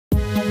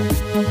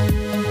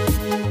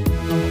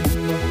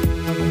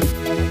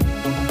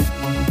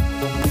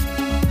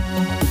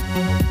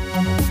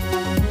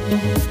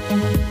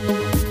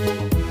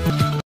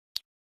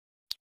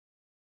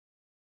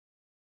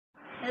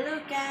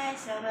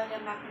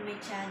to my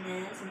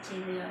channel, Shan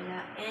Cai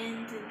Loyola,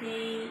 and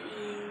today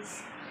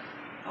is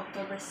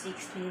October 6,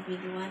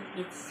 2021.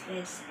 It's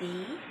rest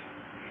day.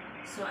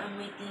 So I'm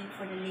waiting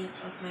for the link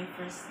of my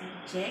first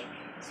subject.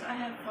 So I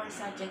have 4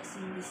 subjects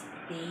in this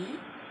day.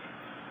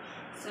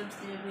 So I'm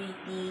still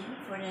waiting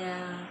for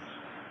the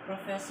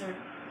professor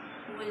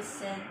who will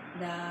send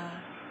the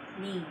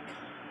link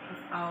of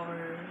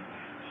our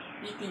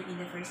meeting in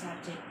the first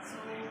subject. So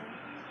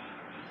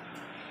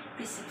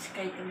please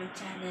subscribe to my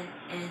channel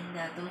and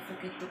don't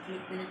forget to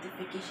click the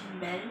notification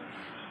bell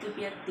to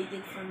be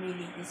updated for my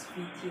latest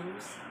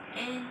videos.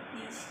 And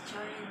please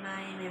join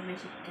my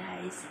membership,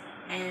 guys.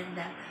 And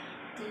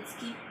let's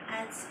keep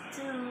ads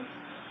to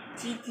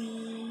GD.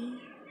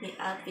 My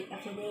outfit of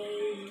the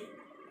day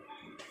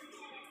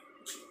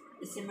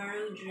is a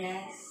maroon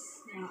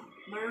dress. No,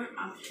 maroon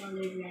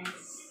off-shoulder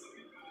dress.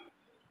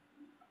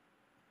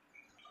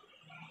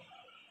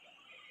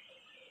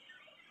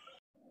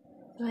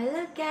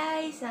 Hello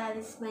guys,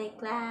 this is my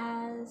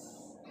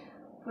class.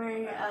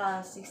 We're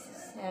 6 to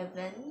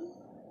 7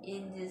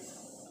 in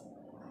this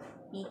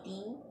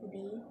meeting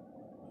today.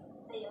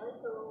 Ayun,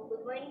 so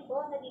good morning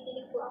po.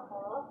 Nadidinig po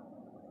ako.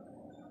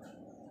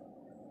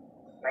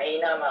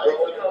 Mahina, ma'am.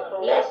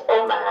 Yes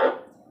po, ma'am.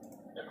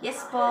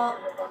 Yes po.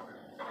 So,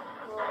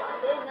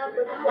 again,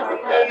 good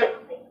morning.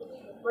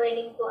 Good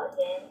morning po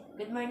again.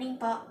 Good morning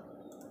po.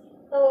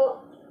 So,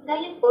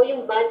 ngayon po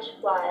yung batch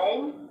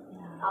 1.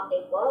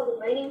 Okay po,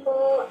 good morning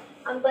po.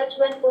 Ang batch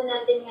 1 po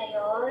natin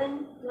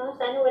ngayon, no,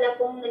 sana wala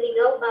pong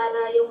naligaw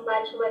para yung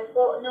batch 1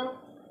 po, no,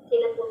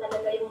 sila po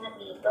talaga yung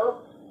nandito.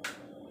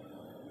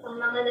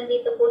 Ang mga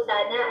nandito po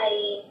sana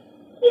ay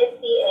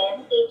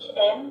PSTM,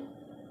 HM,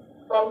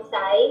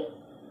 POMSci,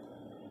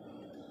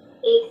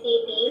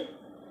 ACT.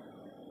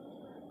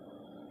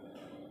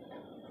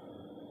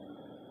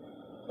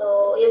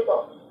 So, yun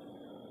po.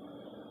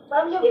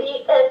 Ma'am, yung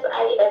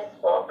BSIS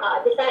po.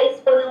 Visayas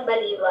po ng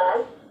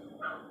Baliwag.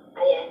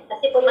 Ayan.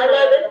 Kasi po yung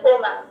Malolos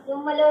po, ma'am.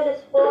 Yung Malolos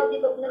po, di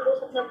ba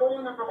nag-usap na po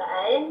nung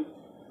nakaraan?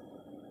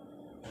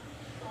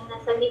 Kung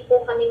nasa meet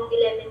po kami ng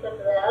 11 to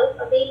 12,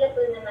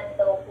 available naman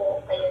daw po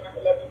kayo ng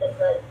 11 to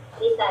 12.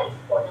 Visayas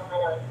po ng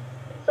Malolos.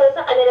 So,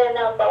 sa kanila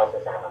naman po ako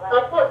sasama,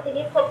 ma'am. Opo,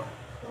 sige po.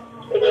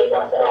 Sige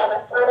po,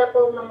 salamat po. Para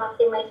po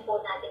ma-maximize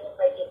po natin yung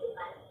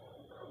participant.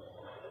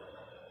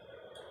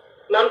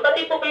 Ma'am,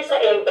 pati po kayo sa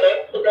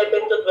MPrep,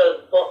 11 to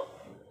 12 po.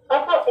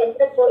 Opo,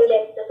 siyempre po,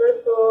 11 to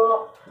 12 po.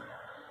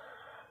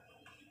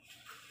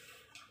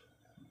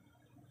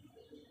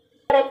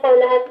 Para po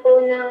lahat po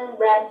ng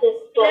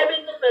branches po.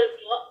 11 to 12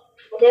 po.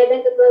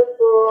 11 to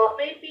 12 po.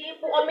 May PE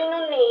po kami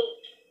nun eh.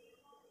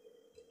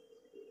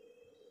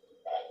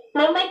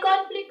 Ma'am, may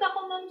conflict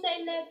ako ma'am sa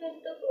 11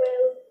 to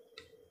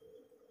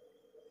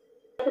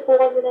 12. Kasi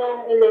po kami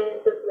na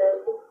 11 to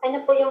 12. Ano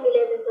po yung 11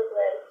 to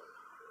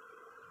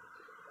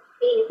 12?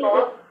 PE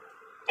po?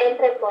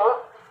 Entre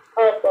po?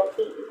 Opo,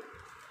 PE.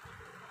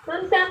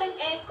 Ma'am, sa akin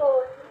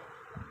echo.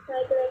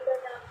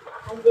 Nag-record na.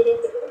 Hindi rin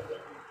siguro.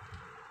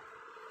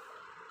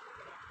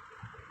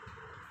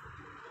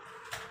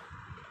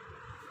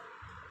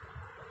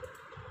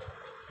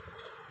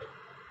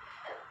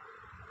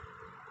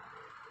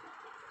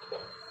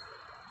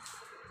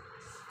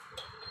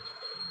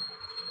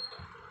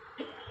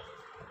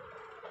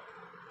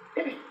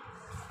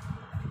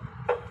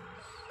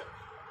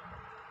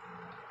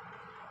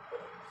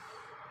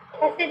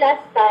 Kasi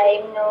last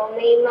time, no,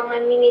 may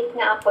mga minutes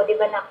na ako, di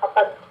ba,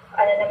 nakapag,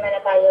 naman na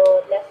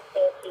tayo last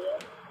meeting.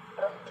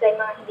 Sa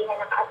mga hindi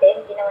na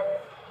naka-attend, di naman,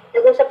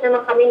 nag-usap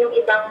naman kami nung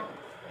ibang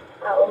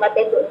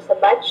umattend doon sa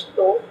batch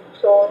 2.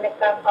 So,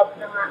 nag-come up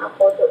na nga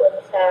ako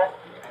doon sa,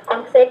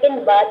 ang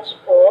second batch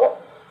po,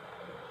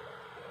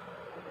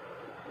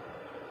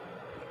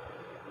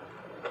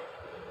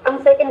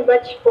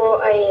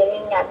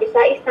 ay, yun nga,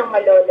 Visayas ng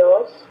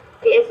Malolos,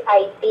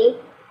 PSIT,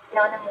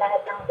 no, ng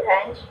lahat ng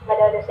branch,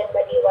 Malolos and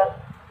Baliwag.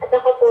 At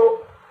ako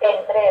po,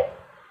 Entrep.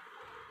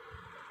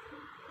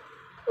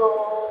 So,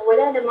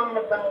 wala namang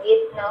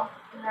nabanggit, no,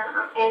 na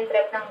ang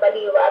Entrep ng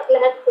Baliwag.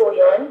 Lahat po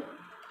yun.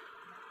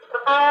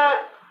 Saka,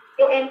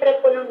 yung Entrep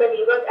po ng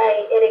Baliwag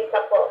ay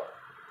Erecta po.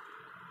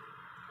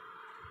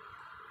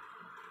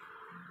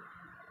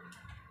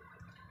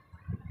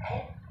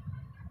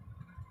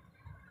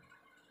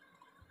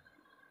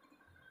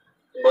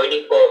 Good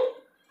morning po.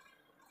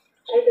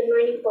 Ay, good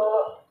morning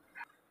po.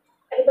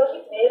 Ay,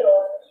 bakit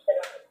meron?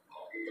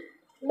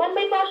 Ma'am,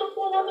 may pasok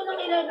po namin ng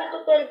 11 to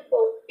 12 po.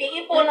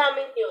 PE po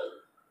namin yun.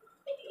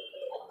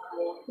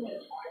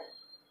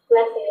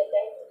 Class 11.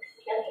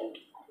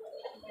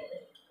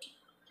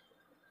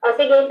 O,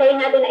 sige, hintayin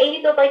natin na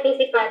 82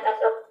 participants as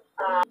of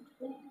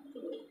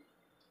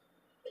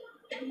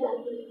 81.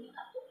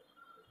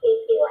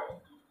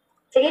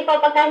 Sige po,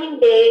 pagka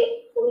hindi,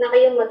 huwag na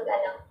kayong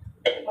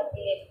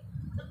mag-delete.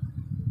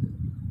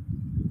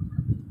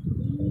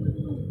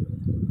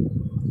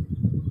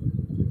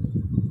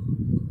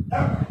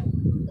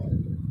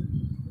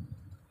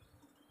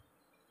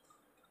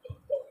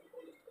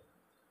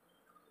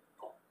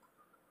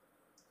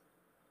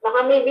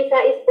 Baka may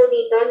Visayas po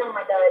dito ng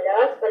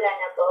Malolos. Wala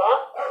na po.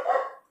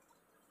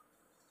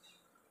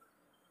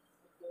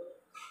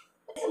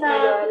 na.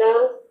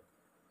 Malolos.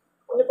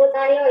 Ano po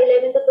tayo?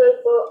 11 to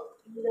 12 po.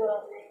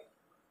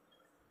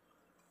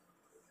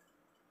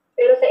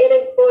 Pero sa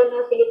ireg po,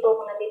 no, sige po,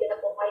 kung nandito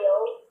na po kayo,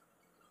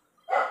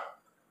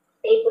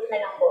 ipot na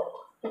lang po.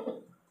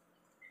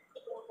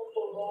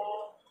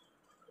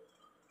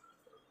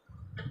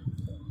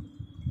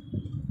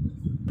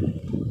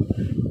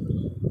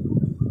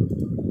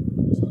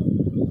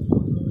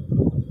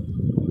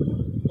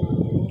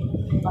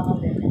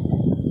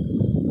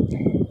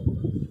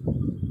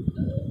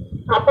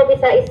 Apo,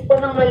 Visayas po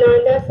ng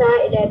Malolo sa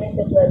 11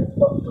 to 12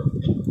 po.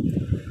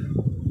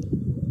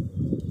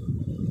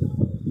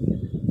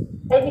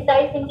 Ay,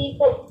 Visayas hindi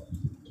po.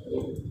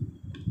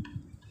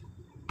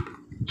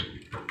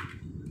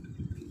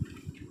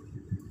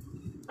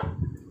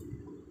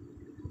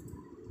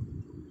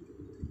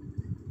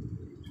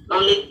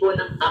 Ang link po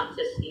ng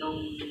access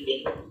nung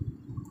link.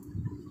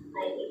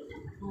 Ay,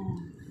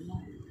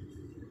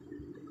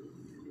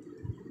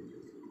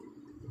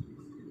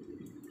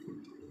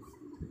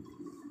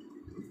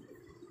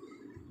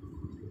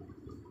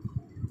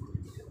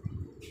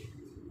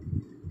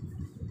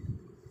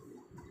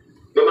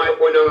 Lumayo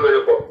po ng ano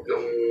po,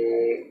 ng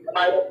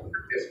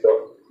yes po.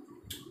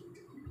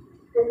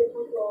 ganito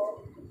po.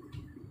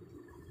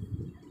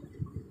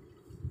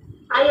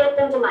 Ayaw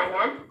pong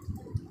gumana?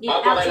 Need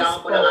Opo, access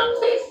kailangan po po. ng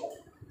access.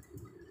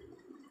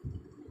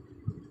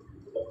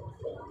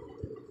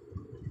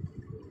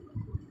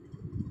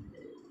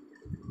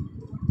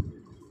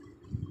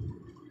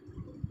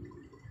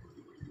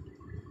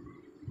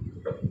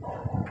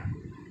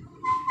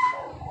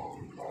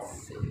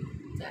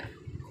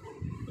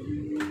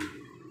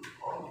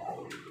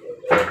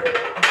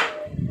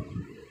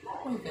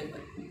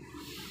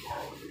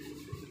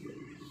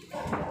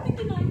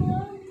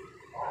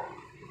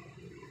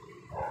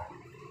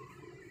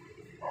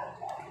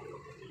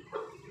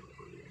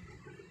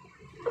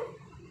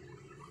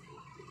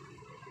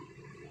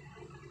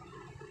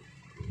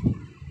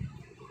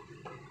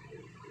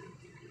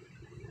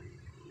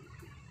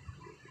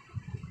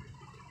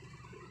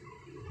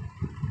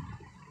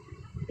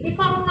 Hindi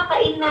pa akong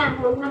nakain na.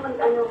 Huwag na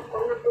mag-ano.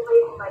 Huwag na po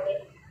kayo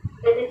umalit.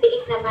 Kasi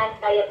tiik naman,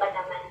 kaya pa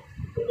naman.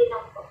 Sige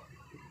lang po.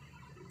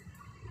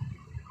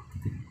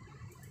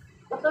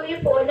 Pasuyo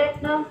po ulit,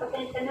 no?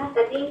 Pasensya na.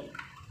 Kasi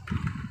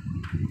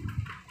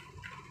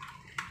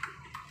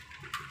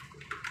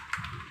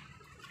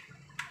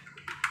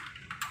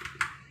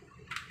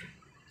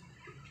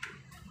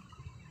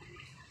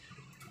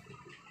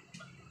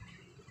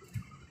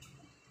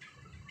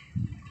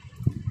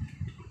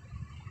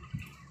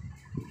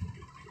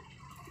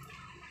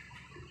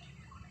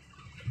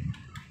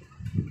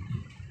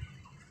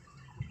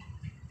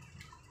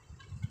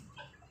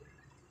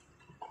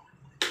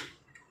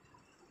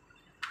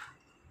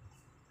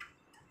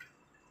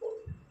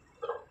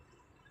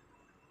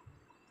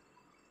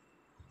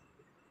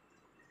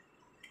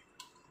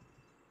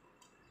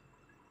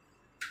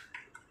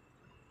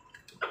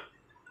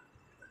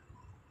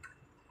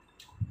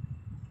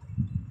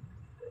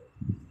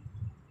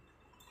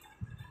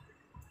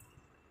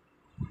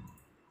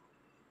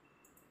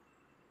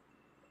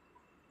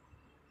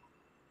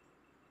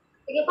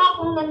sige po,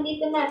 kung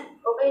nandito na,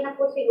 okay na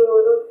po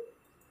siguro.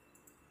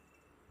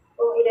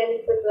 Kung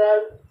 11 to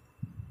 12.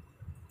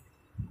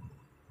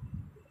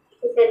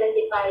 So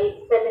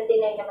 75,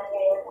 79 naman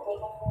ngayon. Okay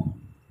na po.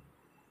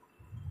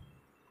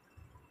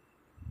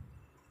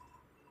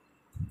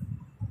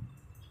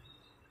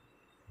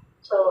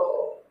 So,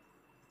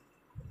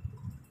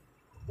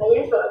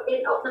 ayan, so,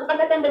 okay. Oh,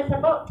 nakapag-attendance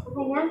na po.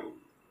 Okay na?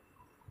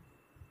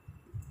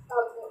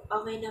 Okay.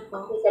 Okay na po.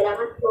 Okay,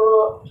 salamat po.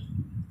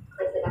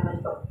 Okay, salamat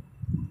po.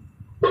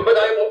 Kung ba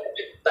tayo po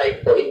type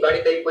po,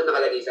 invalid type po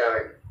nakalagay sa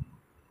akin.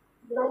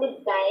 Valid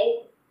time?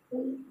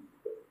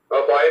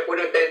 Opo, ayaw po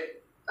ng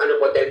 10, ano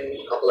po, 10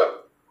 o'clock.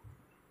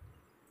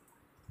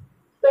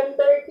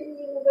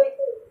 10:30 yung guys.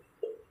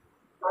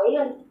 O,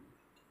 yun.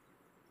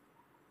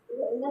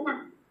 Yun na na.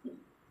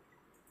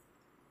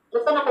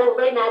 Basta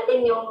na-cover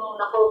natin yung,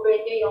 na-cover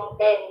nyo yung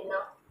 10, no?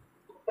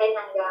 10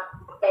 hanggang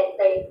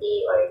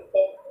 10:30 or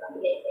 10 hanggang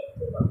 11.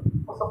 Diba?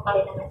 Pasok pa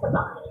rin naman sa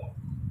bahay.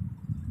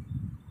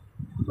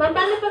 Ma'am,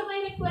 paano pag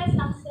may request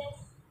access?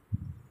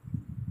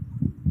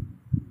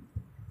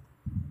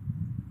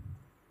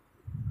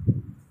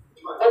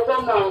 Opo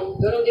ma'am,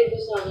 gano'n din po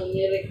sa akin,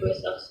 may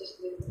request access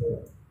din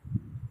po.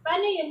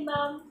 Paano yun,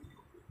 ma'am?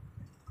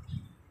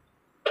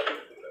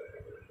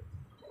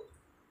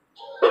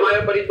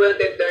 Mamayo pa rin po ng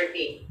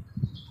 10:30.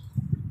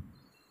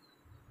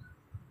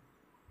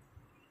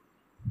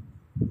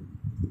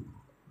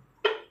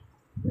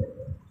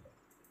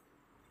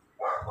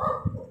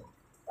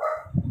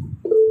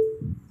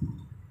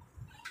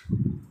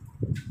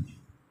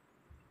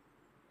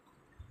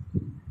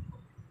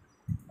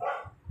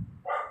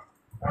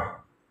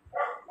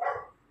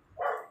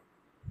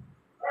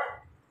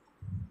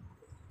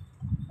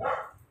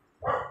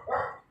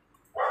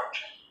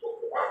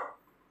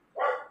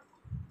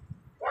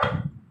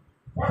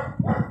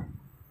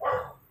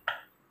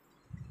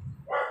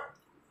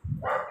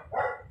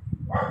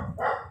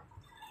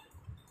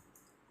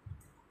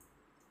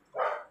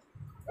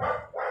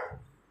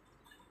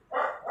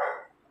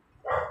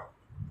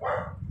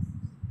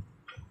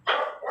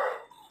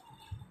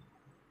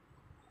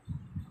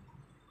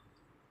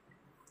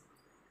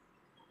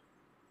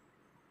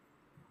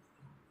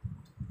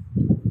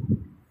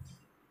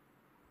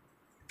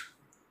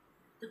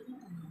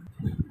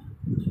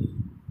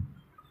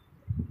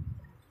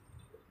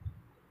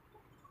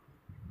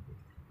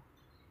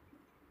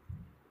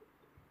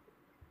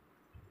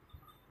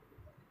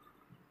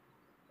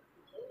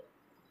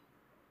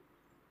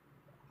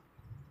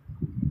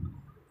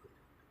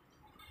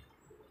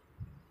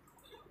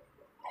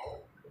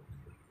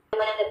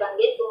 naman ang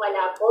nabanggit? Kung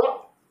wala po,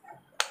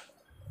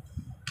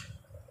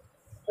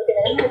 buti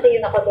na lang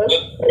natingin ako doon.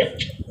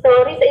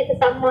 Sorry, sa isa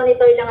sa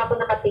monitor lang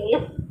ako nakatingin.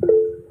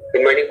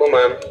 Good morning po,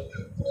 ma'am.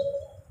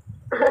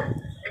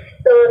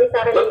 Sorry,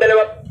 Sarah. Ma'am,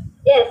 dalawa.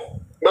 Yes.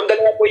 Ma'am,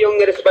 dalawa po yung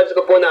response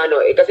ko po na ano.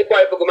 Kasi po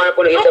ay po gumana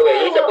po ng isa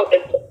way. Isa po,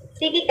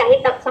 Sige, kahit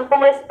 10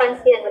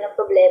 response yan, walang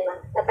problema.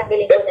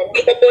 Tatanggalin ko na.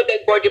 isa po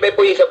 10:45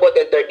 po, isa po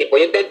 10:30 po.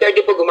 Yung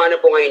 10:30 po gumana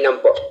po ngayon lang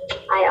po.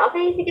 Ay,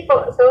 okay, sige po.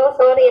 So,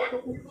 sorry.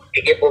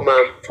 Sige po,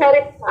 ma'am.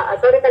 Sorry,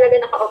 sorry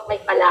talaga naka-off mic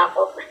pala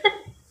ako.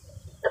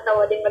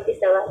 Tatawa din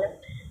mag-isa.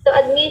 So,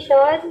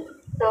 admission.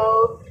 So,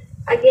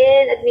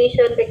 again,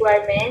 admission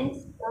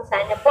requirements. So,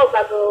 sana po,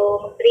 bago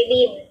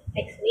mag-prelim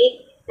next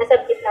week,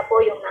 nasubmit na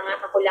po yung mga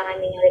kakulangan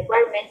ninyong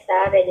requirements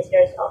sa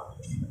registrar's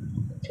office.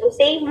 So,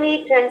 same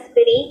with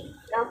transferee,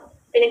 no?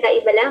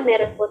 Pinagkaiba lang,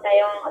 meron po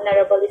tayong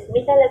honorable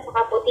dismissal at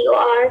saka po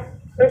TOR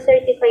or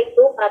certified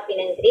to copy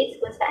ng grades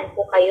kung saan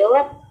po kayo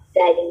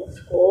galing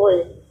school.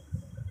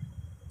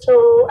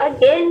 So,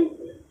 again,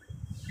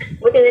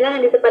 buti na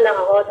lang, nandito pa lang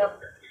ako, no?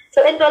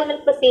 So,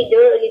 enrollment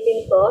procedure,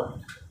 ulitin ko.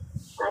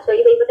 So,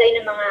 iba-iba tayo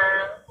ng mga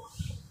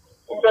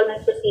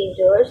enrollment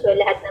procedure. So,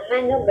 lahat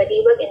naman, no,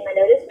 Baliwag and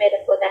Malolos,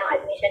 meron po tayong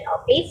admission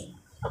office.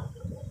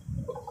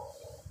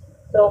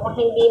 So, kung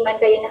hindi man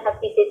kayo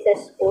nakavisit sa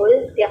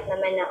school, tiyak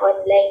naman na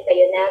online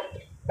kayo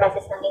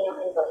nag-process ng inyong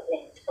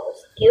enrollment. So,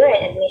 secure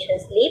an admission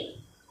slip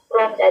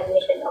from the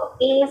admission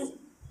office.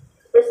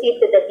 Proceed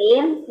to the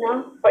dean,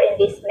 no, for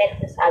enlistment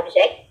of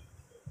subject.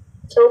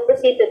 So,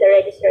 proceed to the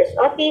registrar's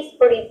office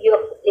for review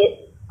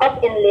of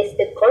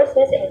enlisted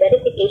courses and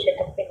verification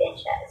of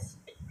credentials.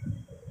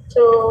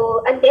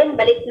 So, again,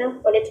 balik na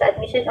ulit sa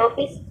admission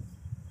office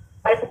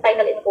para sa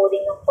final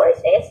encoding ng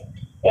courses.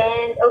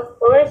 And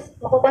of course,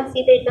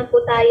 makukonsider lang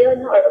po tayo,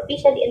 no, or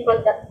officially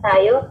enrolled na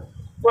tayo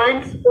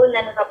once po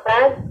na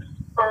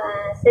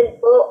nakapag-send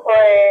po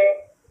or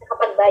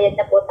nakapagbayad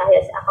na po tayo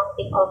sa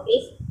accounting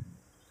office.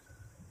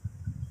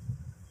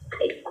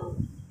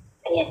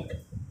 Ayan.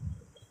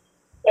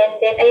 And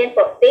then, ayan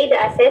po, pay the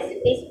assessed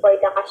fees for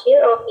the cashier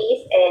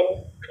office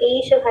and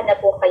i-issuehan na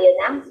po kayo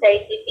ng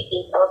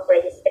certificate of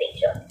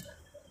registration.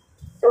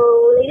 So,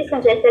 ladies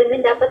and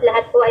gentlemen, dapat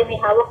lahat po ay may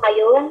hawak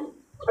kayong,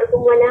 or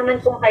kung wala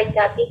man pong hard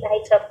copy,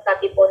 kahit soft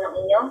copy po ng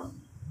inyong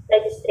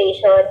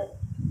registration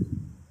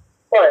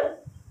form.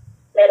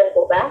 Meron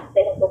po ba?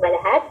 Meron po ba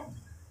lahat?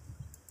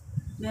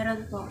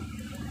 Meron po.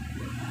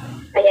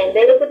 Ayan,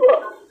 very good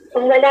po.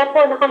 Kung wala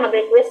po,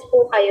 mag-request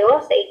po kayo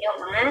sa inyong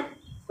mga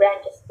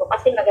branches po.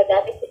 Kasi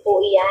magagamit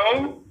po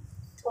iyan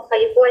kung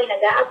kayo po ay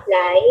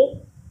nag-a-apply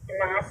ng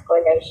mga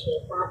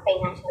scholarship, mga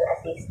financial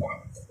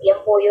assistance.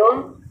 Yan po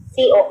yung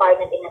COR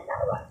na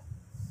tinatawag.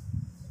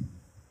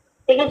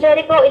 Sige,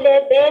 Jericho,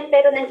 11,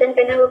 pero nandyan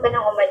ka na, huwag ka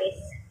nang umalis.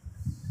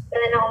 Huwag ka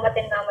na lang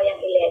umatin mamayang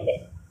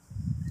 11.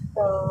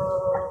 So,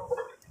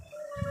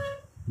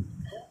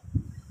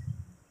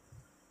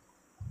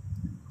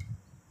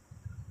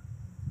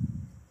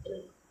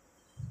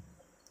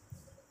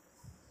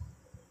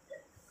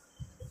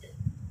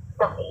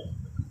 okay.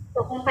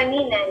 So, kung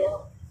kanina,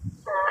 no,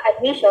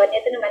 admission,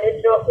 ito naman,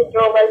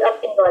 withdrawal of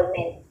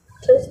enrollment.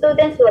 So,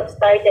 students who have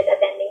started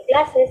attending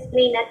classes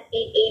may not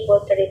be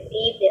able to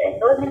retrieve their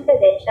enrollment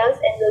credentials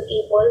and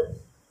will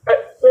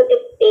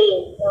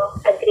obtain, no,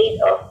 a grade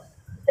of.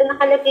 So,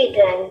 nakalagay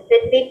dyan,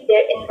 retrieve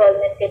their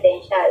enrollment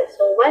credentials.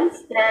 So,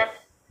 once na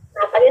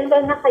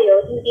nakapag-enroll na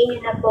kayo, hindi nyo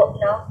na po,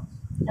 no,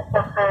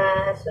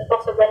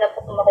 napaka-suntok-sobra na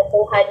po kung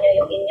makukuha nyo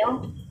yung inyong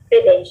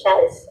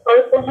credentials.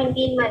 Or kung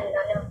hindi man,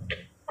 no,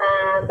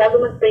 bago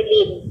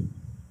mag-prelim,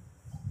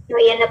 no,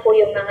 yan na po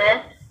yung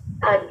mga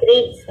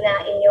grades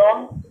na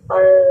inyong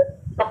or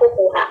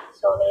makukuha.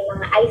 So, may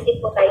mga IC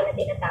po tayo na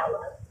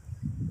tinatawag.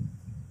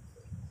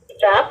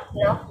 Drop,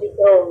 no?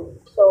 Withdrawn.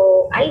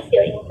 So, IC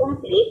or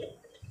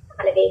incomplete,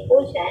 nakalagay po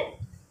dyan.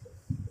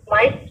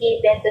 Mark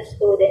given to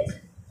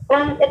students.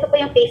 Kung ito po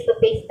yung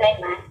face-to-face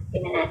time,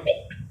 tingnan natin.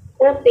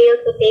 Who fail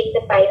to take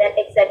the final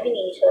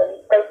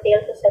examination or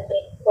fail to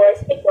submit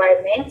course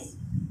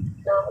requirements.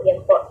 No,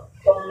 yan po.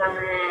 Kung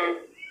mga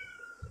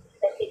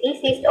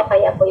thesis o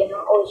kaya po yung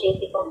mga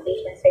OJT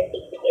completion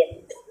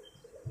certificates.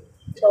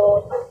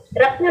 So,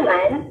 drop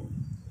naman,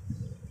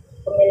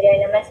 familiar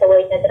naman sa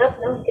word na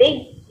drop, no?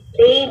 Grade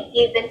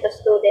given to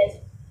students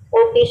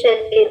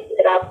officially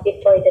drop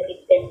before the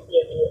midterm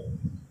period.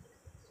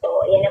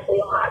 So, yan na po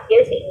yung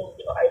appear sa inyong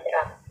TOR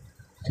drop.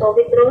 So,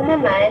 withdraw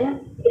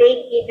naman,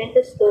 grade given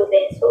to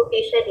students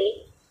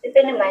officially, ito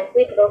naman,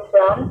 withdraw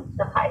from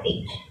the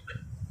college.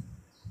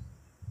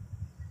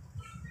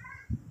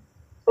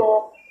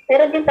 So,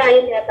 meron din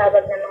tayo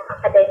tinatawag ng mga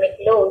academic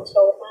load.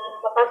 So, kung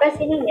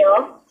mapapansin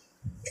ninyo,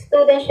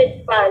 students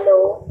should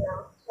follow,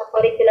 no, the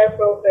curricular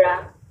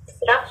program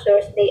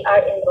structures they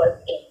are enrolled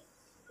in.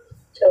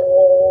 So,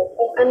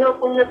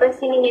 kung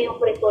napansin niyo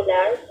yung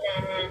curricular na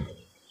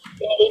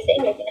binigay sa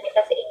inyo,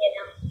 pinakita sa inyo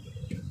ng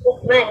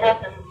bookman, no,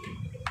 ng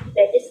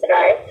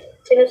registrar,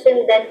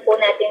 sinusundan po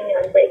natin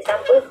yun. For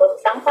example, kung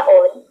isang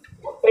taon,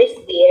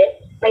 first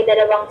year, may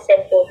 2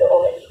 SEM po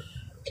doon.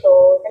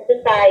 So,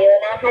 nandun tayo,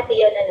 nahati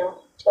yun,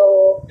 ano. So,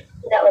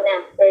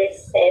 nauna,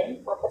 first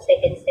sem, tapos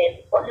second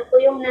sem. Kung ano po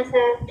yung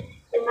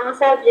yung mga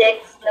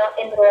subjects, no,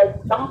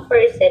 enrolled pang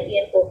first sem,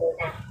 yun po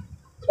muna.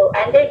 So,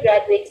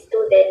 undergraduate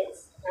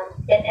students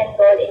can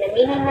enroll in a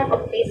minimum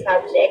of 3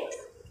 subjects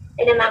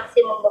and a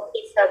maximum of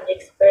 8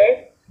 subjects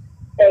per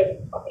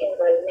term of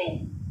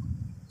enrollment.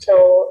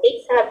 So,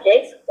 8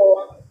 subjects,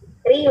 kung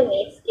 3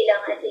 units,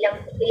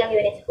 ilang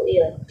units po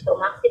yun. So,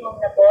 maximum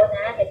na po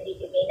na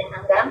nagbibigay na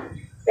hanggang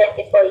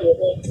 24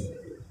 units.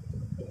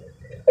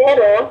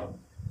 Pero,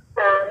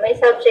 may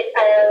subject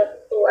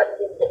to ano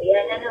din po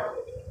yan,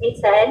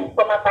 minsan,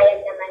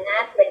 pumapayag naman na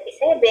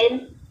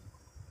 27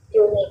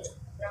 units.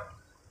 No?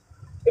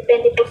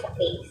 Depende po sa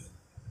case.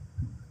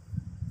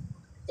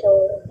 So,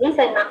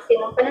 minsan,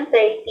 maximum pa ng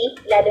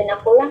 30, lalo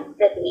na po ang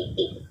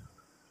graduating.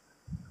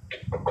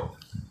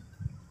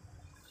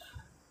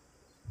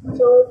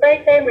 So,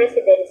 per-term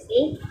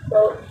residency,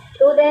 so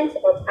students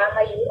of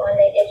AMAU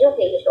online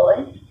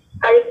education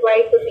are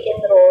required to be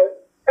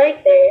enrolled per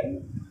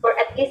term for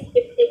at least 50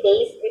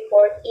 days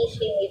before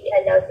she may be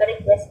allowed to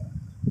request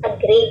a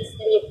grade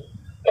slip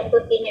and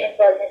continue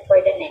enrollment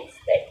for the next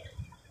term.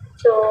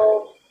 So,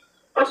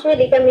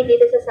 actually kami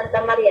dito sa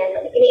Santa Maria,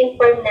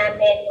 ini-inform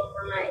namin yung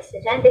mga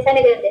estudyante, sana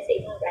ganoon din sa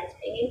ibang branch,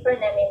 ini-inform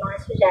namin yung mga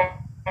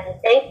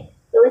estudyante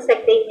doon sa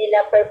grade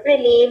nila per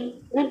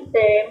prelim,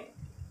 midterm,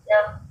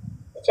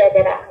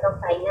 etc. hanggang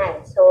final.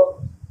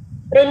 So,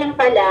 prelim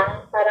pa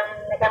lang,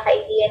 parang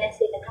nagkaka-idea na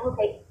sila,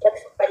 kahit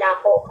bagsak pala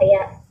ako,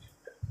 kaya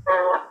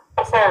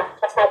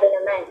pasado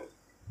naman.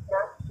 No?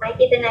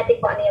 Makikita natin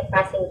kung ano yung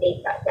passing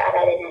date,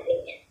 kaaralan natin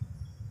yan.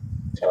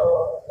 So,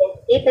 yan.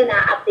 Dito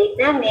na-update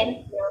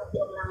namin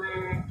yung mga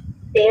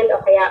fail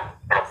o kaya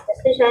pass na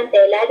estudyante,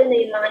 lalo na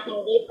yung mga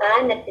hindi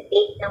pa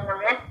nag-take ng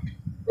mga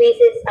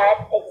quizzes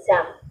at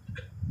exam.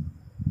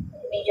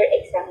 Major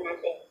exam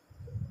natin.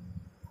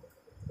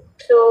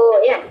 So,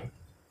 yan.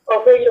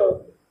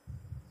 Overload.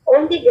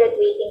 Only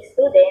graduating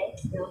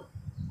students,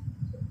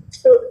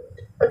 So,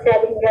 pag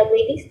sabing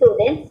graduating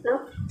students,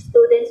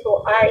 students who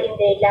are in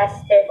their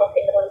last term of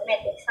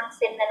enrollment, isang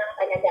sem na lang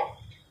talaga,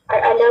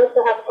 are allowed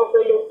to have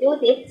overload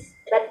units,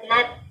 but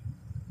not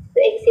to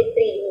exceed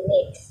 3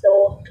 units.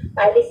 So,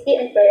 policy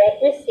and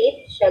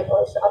prerequisite shall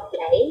also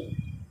apply.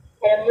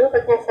 Alam nyo,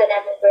 pag nasa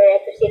namin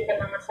prerequisite ng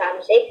mga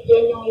subject,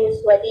 yan yung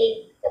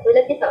usually,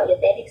 katulad nito,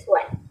 Euthenics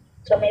 1.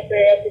 So, may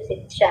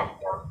prerequisite siya,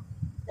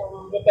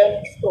 Yung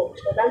Euthenics 2.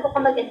 So, bago ka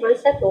mag-enroll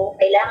sa 2,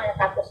 kailangan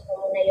natapos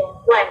mo muna yung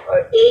 1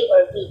 or A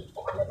or B,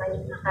 kung ano man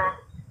yung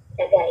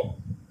nakalagay.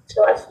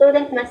 So, a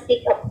student must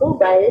seek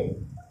approval,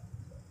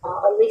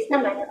 always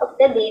naman, of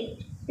the dean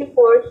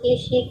before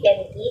she can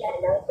be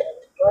allowed to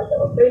enroll the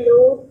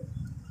overload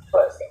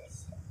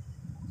courses.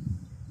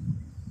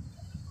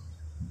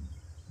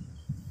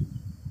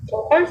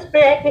 So, course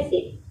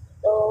prerequisite.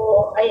 So,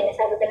 ayun,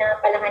 nasabi ko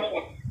na pala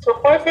kanina. So,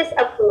 courses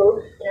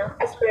approved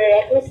as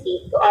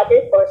prerequisite to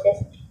other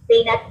courses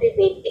may not be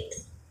waived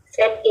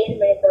except in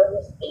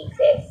meritorious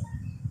cases.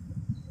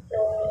 So,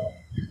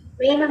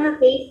 may mga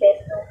cases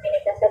nung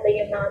pinagkasabay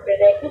yung mga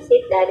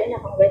prerequisite, lalo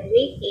na kung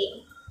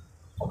graduating,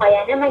 o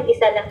kaya naman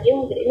isa lang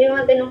yung grade. May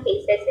mga ganong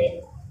cases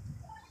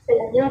Isa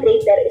lang yung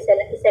grade, pero isa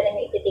lang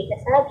yung iti-take na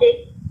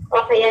subject,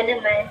 o kaya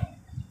naman,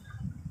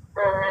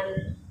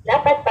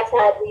 dapat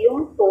pasado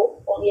yung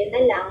 2, kung yun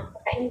na lang,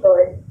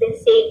 maka-enroll, then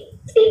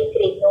same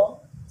grade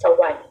sa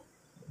 1.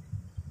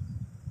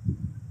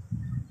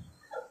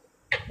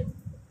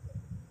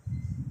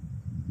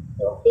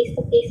 So,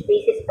 case-to-case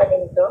basis pa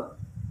din ito.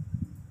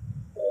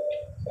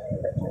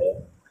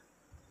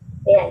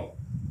 Ayan.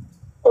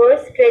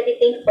 Course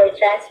crediting for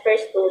transfer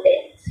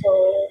students. So,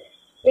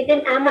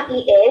 within AMA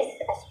ES,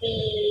 as we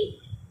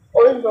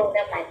all know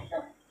naman,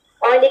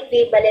 all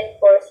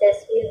equivalent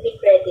courses will be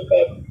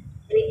credited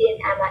within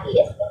AMA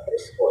ES Metro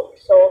School.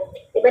 So,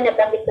 diba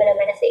nabanggit ko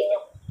naman na sa inyo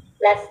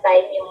last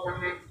time yung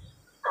mga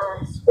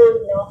school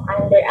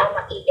under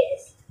AMA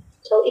ES.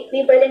 So,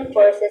 equivalent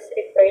courses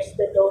refers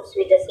to those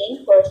with the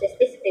same courses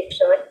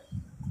description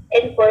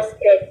and course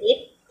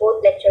credit,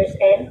 both lectures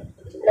and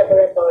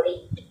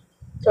laboratory.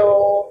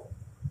 So,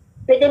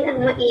 within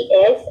AMA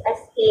ES,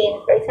 as in,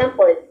 for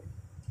example,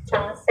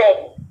 Shan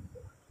Cai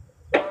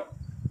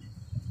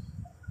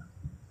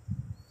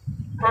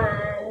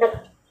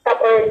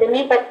or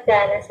lumipat ka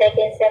ng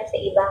second sem sa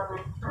ibang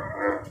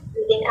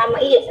within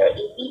AMA ES or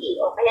APE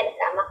o kaya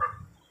nag-AMA ka.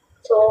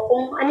 So,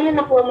 kung ano yung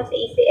nakuha mo sa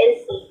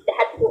ECLC,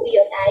 lahat po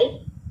yun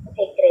ay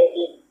may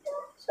credit.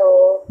 So,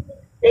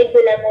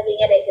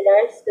 maging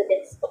regular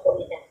students po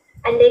nila.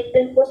 Unlike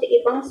dun po sa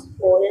ibang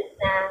school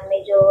na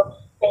medyo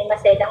may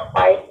maselang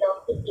part,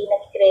 hindi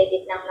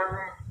nag-credit ng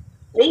mga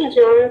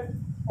major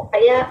o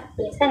kaya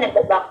minsan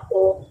nagbaback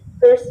to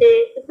first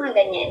year, mga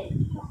ganyan.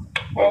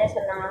 Lalo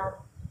sa mga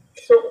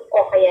SUP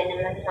o kaya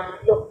naman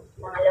mga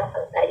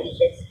local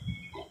colleges.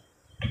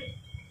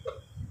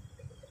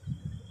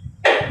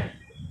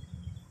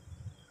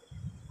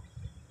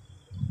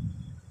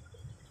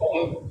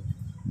 Ayan.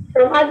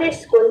 From other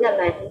school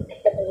naman,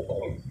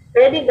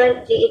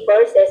 relevant GE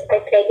courses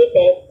are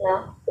credited,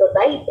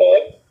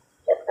 provided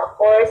that the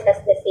course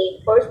has the same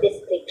course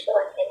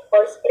description and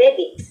course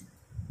credits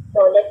So,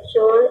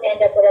 lecture and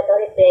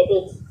laboratory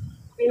credits.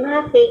 May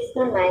mga case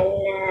naman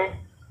na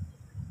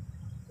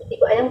hindi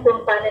ko alam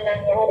kung paano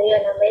nangyari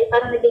yun. May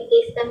parang naging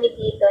case kami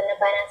dito na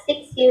parang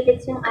 6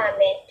 units yung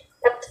amin.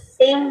 Tapos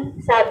same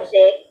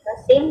subject,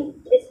 same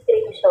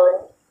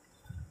description,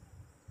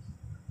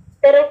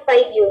 pero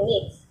 5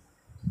 units.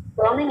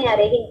 So, ang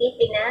nangyari, hindi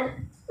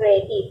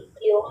pina-credit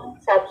yung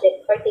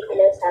subject,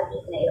 particular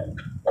subject na yun.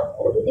 So,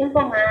 ulitin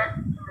ko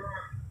nga,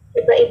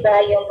 iba-iba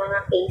yung mga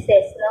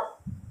cases, no?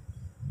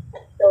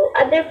 So,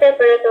 other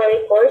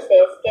preparatory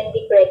courses can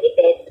be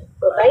credited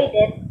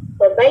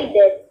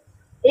provided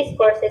these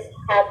courses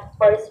have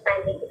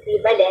corresponding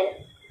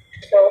equivalent.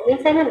 So,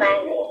 minsan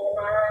naman, yung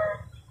mga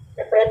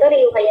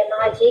preparatory o kaya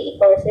mga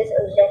GE courses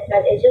or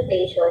general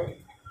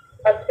education,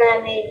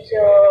 pagka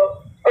medyo,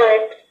 or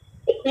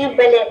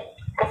equivalent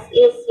as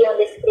is yung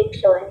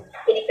description,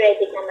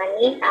 kinikredit naman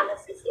ni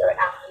AMACC or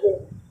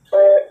ACU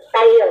or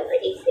tayo or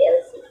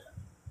ACLC.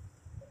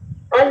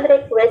 All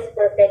requests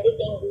for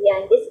crediting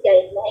beyond this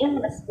guideline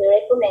must be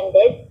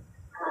recommended.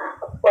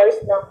 Of course,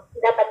 no,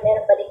 dapat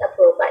meron pa rin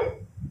approval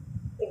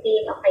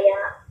within o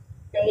kaya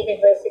ng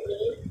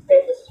university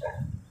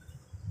registrar.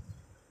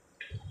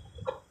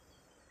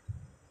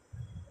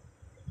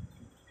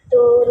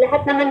 So,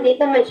 lahat naman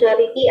dito,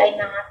 majority ay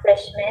mga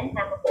freshmen.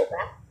 Tama po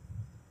ba?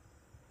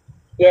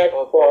 Yes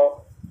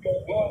po.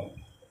 Ayan.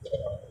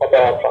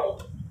 Opo.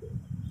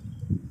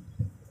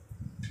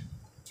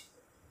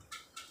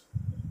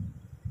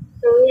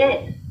 So,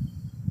 yan.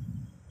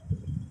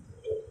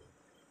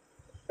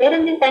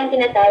 Meron din tayong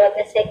tinatawag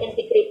na second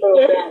degree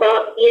program. Yes po.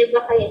 Iya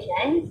ba kayo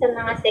dyan? Sa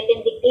mga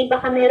second degree,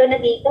 baka meron na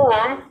dito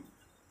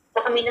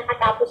Baka may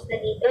nakatapos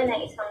na dito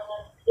ng isang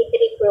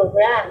degree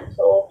program.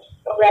 So,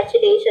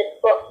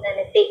 congratulations po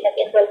na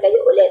nag-enroll kayo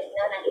ulit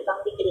ng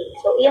ibang degree.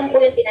 So, iyan po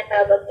yung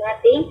tinatawag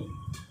nating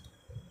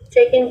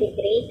second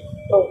degree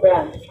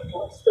program.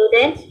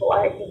 Students who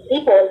are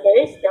degree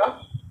holders,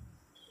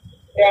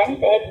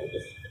 granted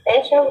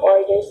special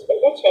orders by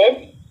the CHED,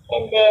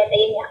 and then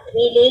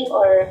willing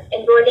or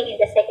enrolling in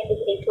the second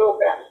degree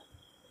program.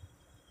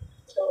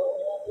 So,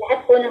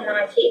 lahat po ng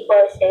mga GE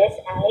courses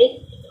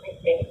ay may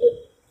credit.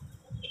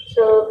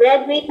 So,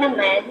 graduate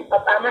naman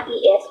of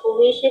AMA-ES who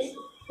wishes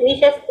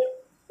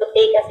to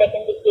take a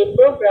second degree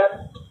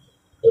program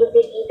will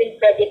be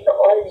given credit to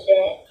all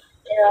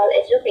general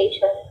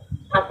education,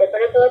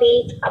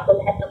 preparatory, po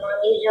lahat ng mga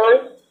major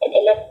and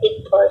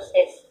elective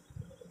courses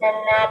na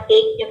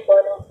na-take nyo po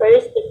ng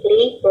first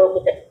degree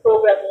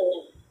program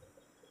ninyo.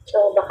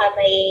 So, baka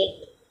may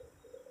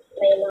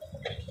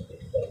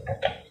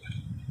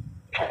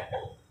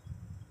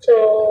So,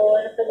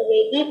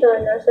 nakalagay dito,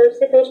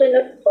 substitution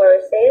of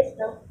courses,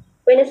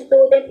 when a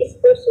student is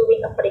pursuing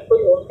a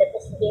curriculum that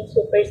has been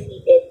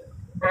superseded,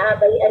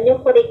 balian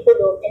yung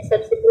curriculum and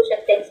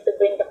substitution tends to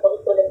bring the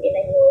curriculum in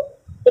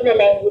a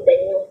line with the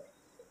new.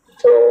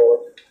 So,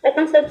 at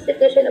ang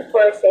substitution of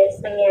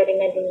courses, nangyari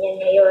na din yan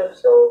ngayon.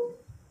 So,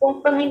 kung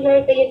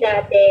familiar kayo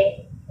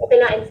dati, ito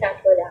lang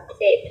example lang.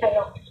 Kasi,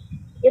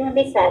 yung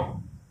BISAT,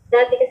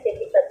 dati kasi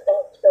BISAT to.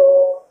 So,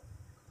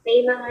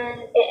 may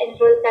mga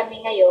enroll kami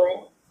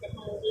ngayon na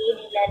hindi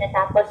nila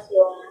natapos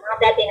yung mga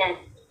dati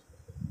na,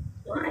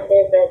 mga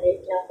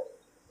undergraduate na.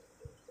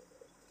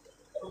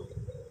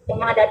 Yung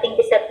mga dating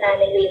BISAT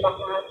namin, yung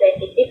mga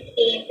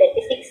 2015,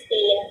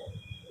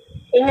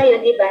 2016,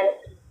 ngayon, di ba,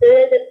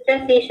 the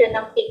transition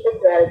ng K-12,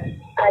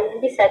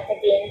 yung BISAT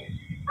naging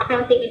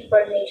accounting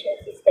information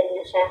system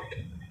na siya.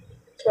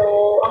 So,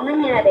 ang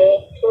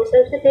nangyari, so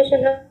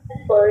substitution of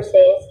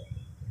courses,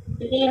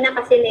 hindi na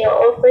kasi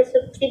na-offer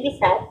si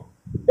BISAT,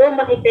 doon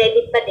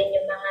makikredit pa din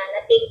yung mga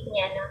na-take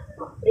niya na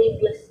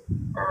previous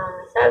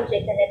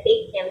subject na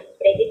na-take niya,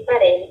 credit pa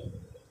rin,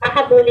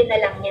 kahabulin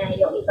na lang niya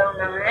yung ibang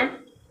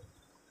mga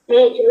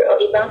major o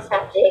ibang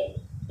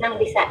subject ng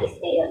BISAIS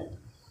ngayon.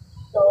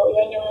 So,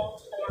 yan yung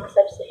mga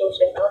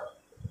substitution of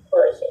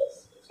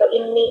courses. So,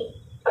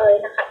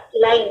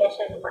 naka-line na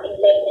siya,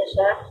 naka-inline na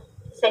siya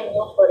sa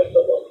inyong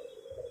curriculum.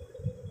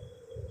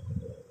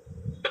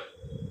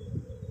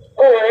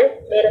 Or,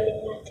 meron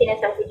din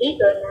sinasabi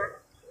dito na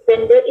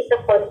when there is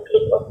a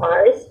conflict of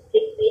hours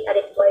between a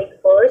required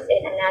course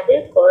and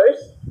another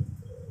course,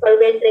 or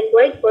when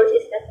required course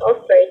is not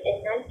offered and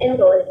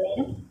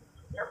non-enrollment,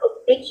 of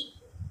which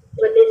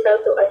would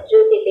result to a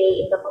due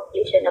delay in the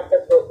completion of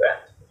the program.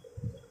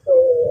 So,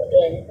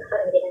 yan,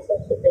 nakaroon din ang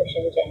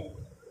substitution dyan.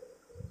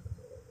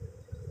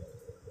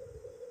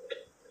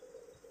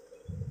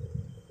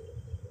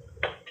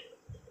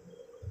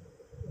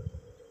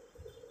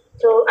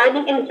 So,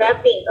 adding and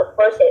dropping of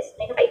courses.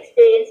 May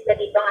naka-experience ba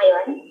dito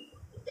ngayon?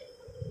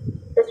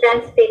 So,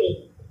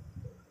 transferring.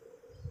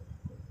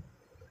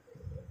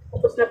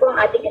 Tapos na po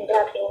ang adding and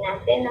dropping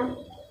natin.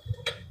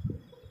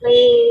 May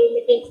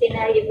meeting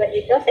scenario ba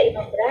dito sa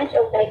ibang branch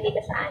o kahit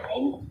dito sa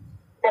amin?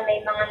 Na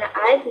may mga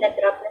na-add,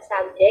 na-drop na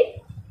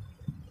subject.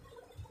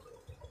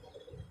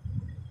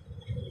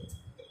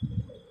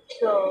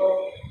 So,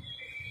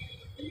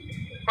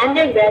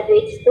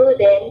 undergraduate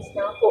students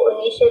who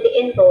initially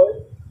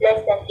enrolled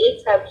less than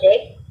 8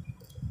 subjects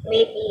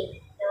may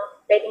be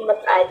pwedeng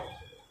mag-add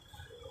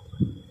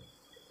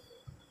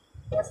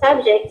mga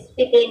subjects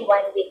within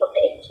 1 week of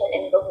the initial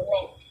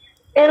enrollment.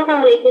 Pero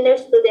kung regular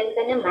student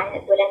ka naman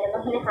at wala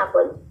namang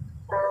hinahabol,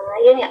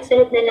 yun nga,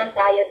 sunod na lang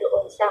tayo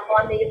doon sa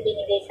kung ano yung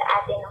binigay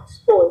sa atin ng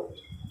school.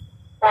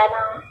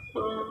 Parang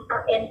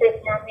ang entry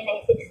namin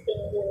ay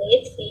 16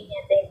 units, yun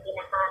yata yung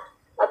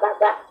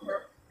pinaka-mababa na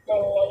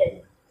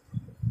ngayon.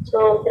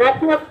 So,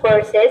 dropping of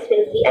courses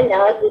will be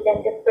allowed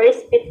within the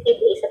first 50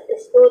 days of the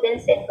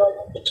student's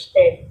enrollment each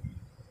term.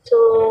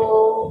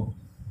 So,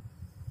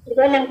 di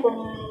ba lang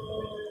kung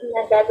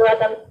nagagawa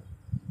kang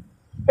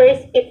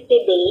first 50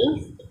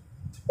 days,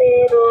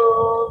 pero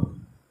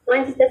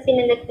once kasi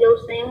na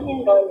nag-close na yung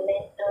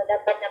enrollment,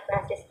 dapat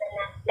na-process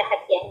na lahat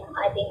yan ng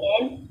adding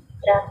and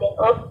dropping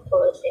of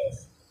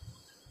courses.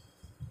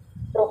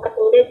 So,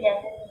 katulad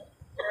yan,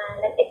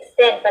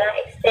 nag-extend,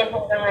 parang extend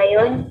hanggang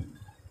ngayon,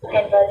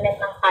 enrollment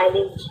ng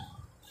college.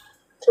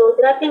 So,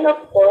 dropping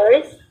of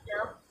course,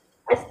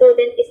 a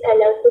student is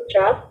allowed to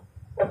drop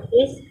from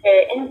his, her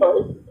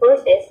enrolled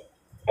courses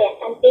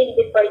until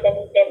before the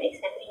midterm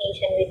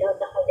examination without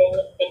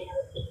academic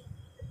penalty.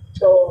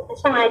 So,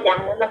 kaso nga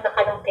lang na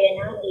magkakaroon kayo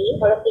ng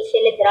leave or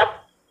officially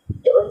drop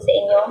doon sa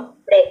inyong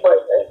record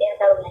o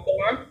tinatawag natin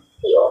na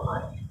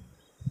TOR.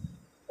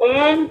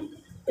 And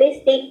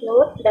please take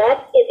note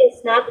that it is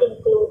not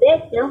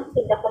included in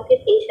the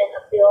computation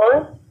of your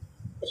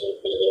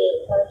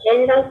GPA or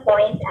General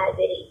Point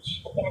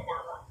Average na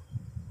tinatawag.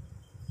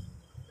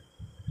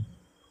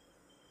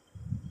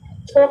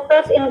 So,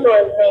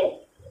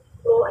 cross-enrollment.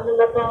 So, ano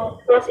ba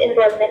itong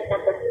cross-enrollment na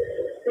ito?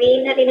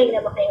 May narinig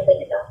na ba kayong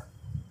ganito?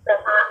 From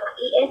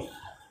AMA-ES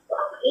to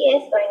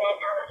AMA-ES or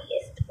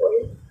non-AMA-ES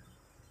school.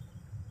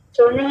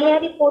 So,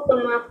 nangyayari po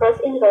itong mga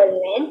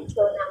cross-enrollment.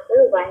 So,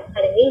 number 1,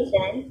 kalagay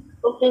dyan,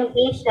 kung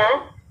hindi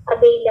siya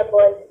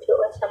available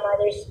doon sa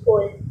mother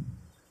school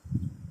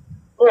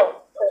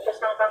mo, or sa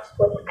sangkang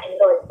school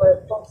naka-enroll,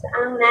 or kung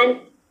saang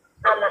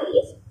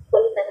non-AMA-ES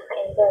school na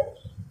naka-enroll.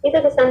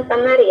 Dito sa Santa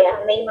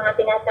Maria, may mga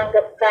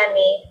tinatanggap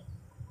kami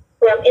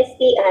from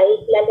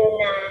STI, lalo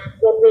na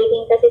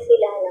graduating kasi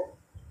sila lang.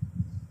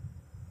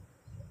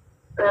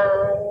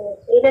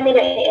 Dito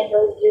nila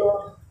i-enroll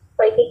yung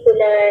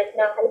particular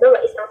na,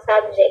 halimbawa, isang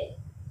subject.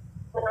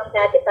 Parang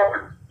dati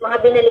parang, mga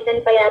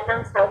binalikan pa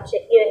yata ang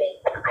subject yun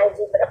parang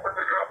algebra pa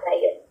nga ata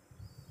yun.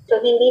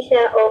 So, hindi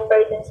siya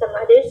offer dun sa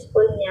mother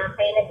school niya,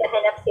 kaya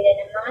naghahanap sila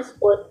ng mga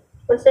school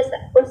kung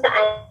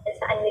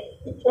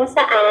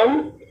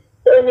saan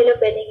doon nila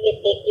pwedeng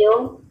i-take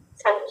yung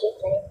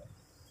subject na yun.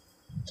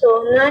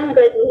 So,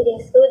 non-graduating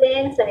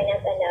students are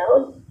not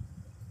allowed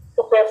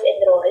to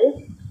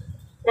cross-enroll.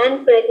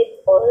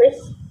 Non-credit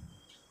course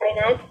are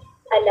not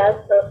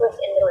allowed for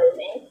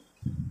cross-enrollment.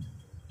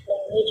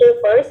 And major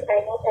course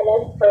are not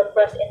allowed for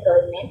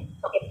cross-enrollment.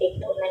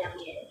 Pakitake note na lang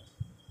yan.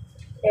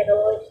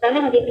 Pero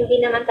sana hindi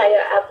naman tayo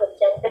aabot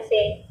dyan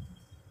kasi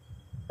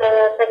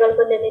tagal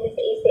ko na din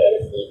sa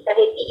ECLC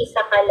kahit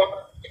iisa ka lang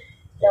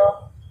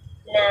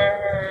na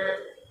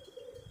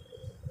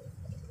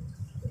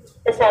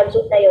sa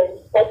subject na yun.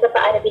 Kahit pa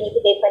paano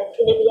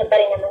binibigyan pa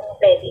rin naman ng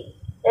credit.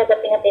 Dapat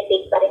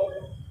pinatitake pa rin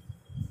naman.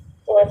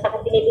 So,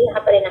 saka binibigyan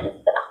ka pa rin ng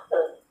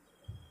instructor.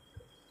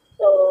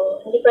 So,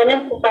 hindi ko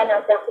alam kung paano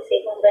ang practice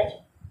sa ibang branch.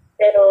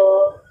 Pero,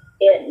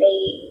 yun, may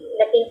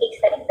naging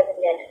tics na rin kami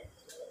gano'n.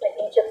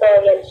 Naging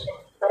tutorial siya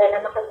para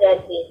na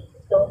makagraduate.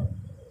 So,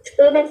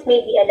 students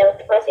may be allowed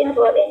to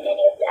cross-enroll in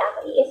any of the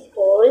AMA-ES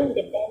school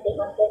depending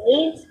on the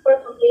needs for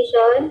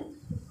completion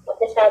of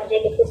the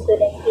subject if the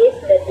student is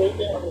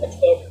graduating on the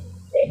said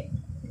term.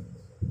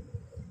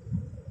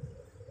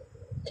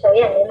 So,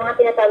 yan. May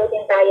mga tinatawag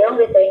din tayong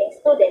returning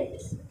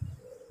students.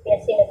 Yan,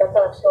 sino to?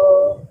 So,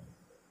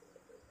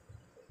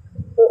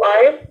 who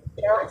are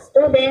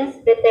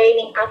students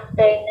returning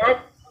after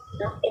not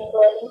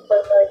enrolling for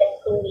more than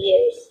 2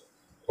 years.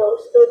 So,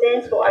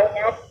 students who are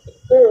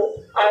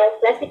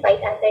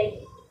classified under,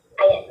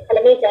 ayan,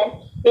 kalagay dyan,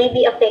 may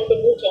be affected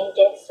with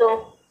changes.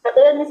 So,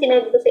 katulad na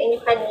sinabi ko sa inyo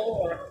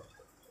kanina,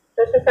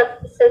 so, sa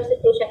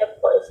substitution of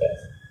courses.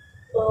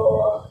 So,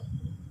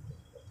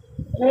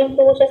 ngayon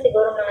po siya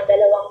siguro mga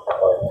 2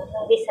 taon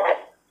ng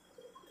bisat.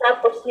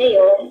 Tapos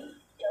ngayon,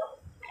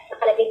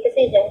 nakalagay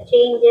kasi dyan,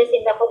 changes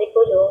in the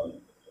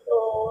curriculum. So,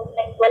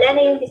 wala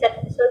na yung bisat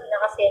episode na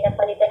kasi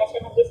napalitan na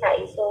siya ng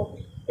Visayas. So,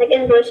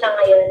 nag-enroll siya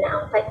ngayon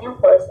na ang kanyang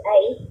course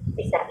ay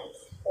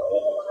Visayas. So,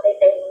 yun yung mga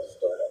returning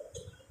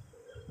students.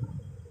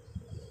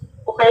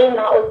 Okay, yung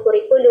mga old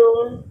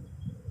curriculum,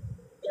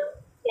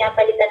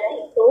 pinapalitan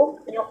na into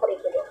yung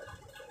curriculum.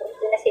 So,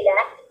 doon na sila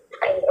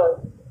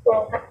naka-enroll.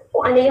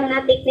 Kung ano yung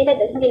na-take nila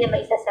doon, hindi na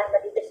maisasama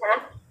dito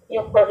sa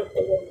yung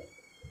curriculum.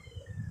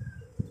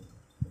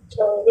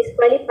 So,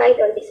 disqualified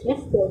or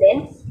dismissed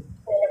students,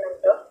 ano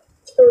naman to?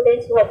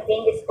 Students who have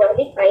been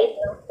disqualified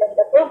from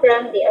the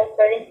program they are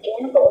currently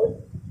enrolled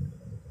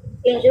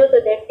in due to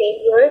their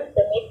failure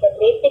to meet the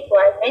grade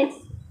requirements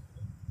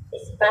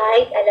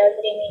despite allowed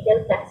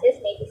remedial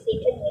classes may be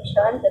seek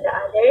admission to the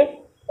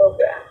other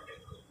program.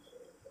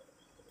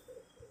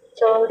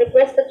 So,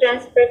 request to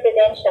transfer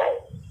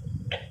credential.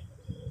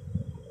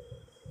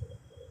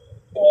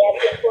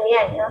 Nangyari po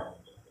yan, no?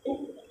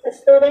 a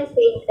student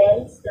who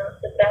intends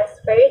to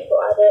transfer to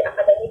other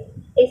academic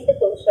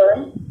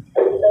institution,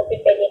 so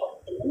pwede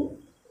natin.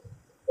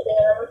 Ito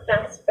na naman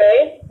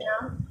transfer,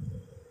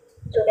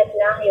 sulat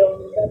lang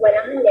yung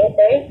walang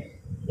letter,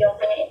 yung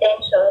kanyang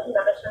intention,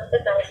 bakit siyang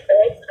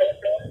transfer, saka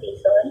yung kanyang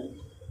reason.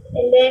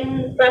 And then,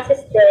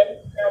 process din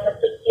na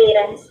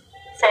mag-clearance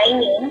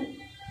signing.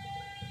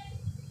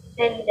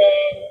 And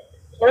then,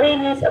 no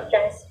release of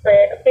transfer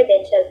of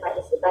credential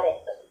policy pa rin.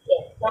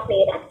 Yes, no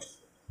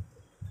clearance.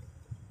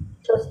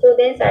 So,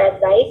 students are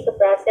advised to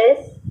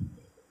process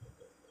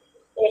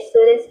their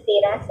students'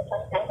 clearance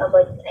on time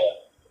avoid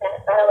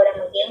para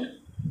walang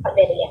maging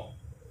aberya.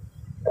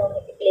 So,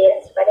 may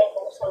clearance pa rin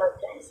kung gusto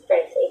mag-transfer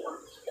sa ibang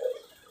school.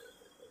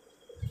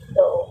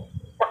 So,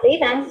 sa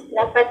clearance,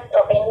 dapat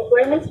okay yung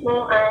requirements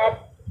mo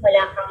at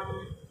wala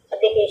kang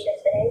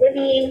applications sa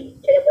library,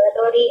 sa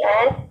laboratory,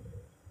 at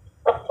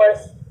of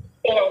course,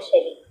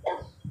 financially.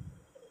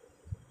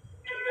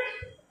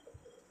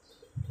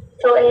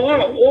 So,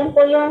 ayan. Iyan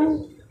po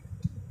yung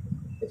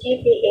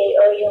GPA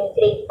or yung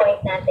grade point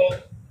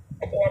natin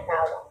na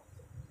tinatawag.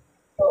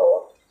 So,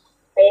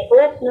 I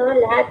hope,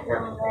 lahat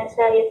ng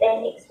sa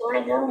Euthenics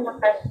 1,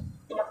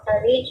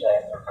 naka-reach or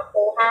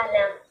nakakuha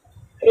ng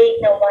grade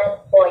na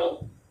 1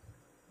 point.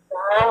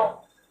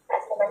 Wow!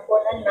 Taas naman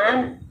po nun, ma'am.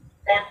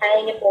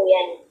 Kaya niyo po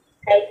yan.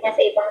 Kahit nga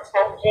sa ibang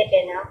subject,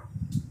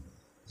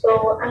 So,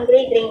 ang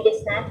grade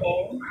ranges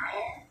natin,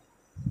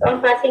 so,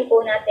 ang passing po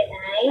natin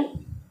ay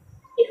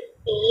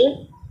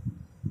 50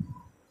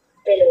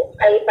 below,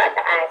 ay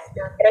pataas.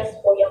 Tres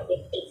po yung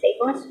 50. Sa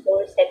ibang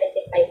school,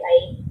 75 ay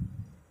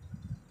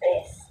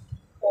tres.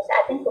 So,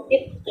 sa atin po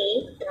 50,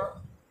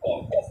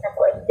 ayan, tres na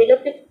po. Below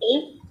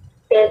 50,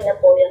 failed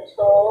na po yun.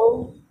 So,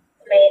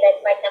 may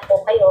red mark na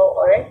po kayo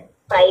or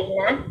 5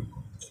 na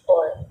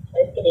score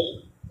or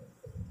grade.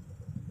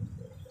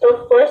 So,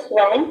 of course,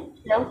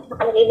 1,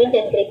 nakalagay din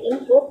dyan, grade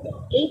input,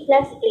 A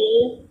plus A,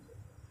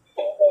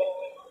 and then,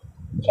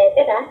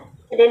 etc.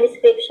 And then,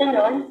 description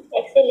nun,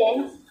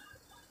 excellence,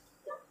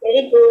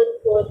 very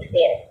good, good,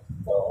 fair.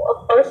 So,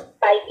 of course,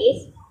 5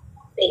 is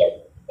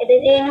failed. And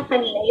then, yung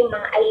kanina, yung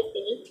mga IP,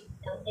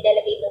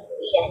 nilalagay doon po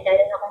iyan,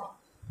 lalo na kung,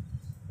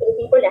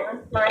 ulitin ko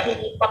lang, mga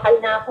hindi pa kayo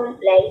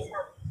na-comply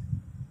sa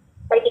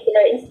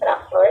particular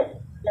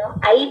instructor,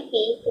 IP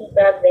in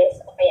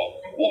progress, o kaya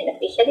naman,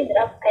 officially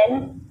drop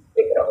and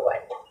withdrawal.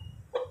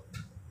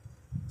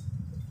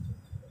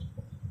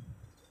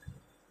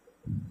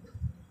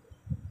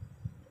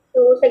 So,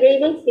 sa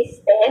grading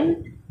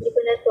system, hindi ko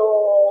na ito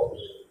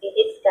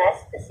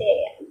i-discuss kasi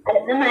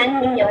alam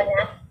naman ninyo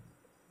na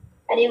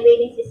ano yung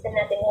grading system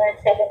natin yun,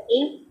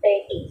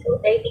 70-30. So,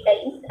 30 kay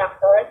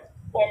instructor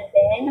and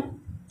then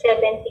 30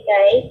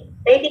 kay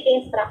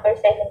instructor,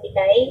 70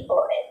 kay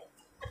OL.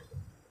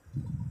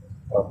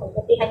 So, kung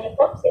butihan niyo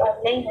po si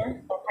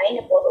online patay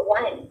na po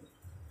 1.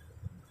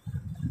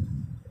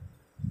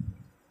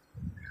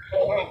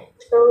 Ayan.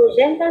 So,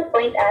 general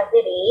point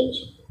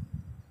average,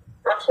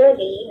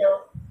 actually,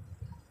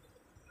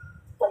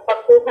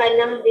 pagkuha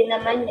lang din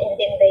naman and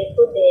then by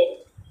 2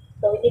 din.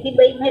 So,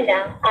 i-divide nyo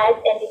lang,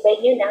 add and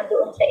divide nyo lang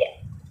doon sa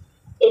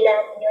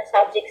ilan yung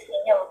subjects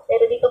ninyo.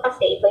 Pero dito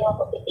kasi iba yung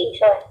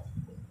computation.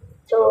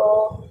 So,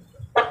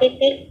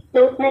 pakitake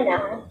note na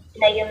lang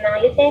na yung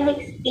mga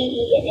Euthenics,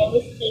 PE, and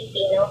NSTP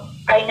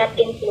are not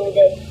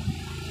included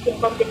in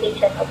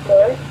computation of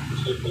your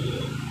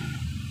GPA.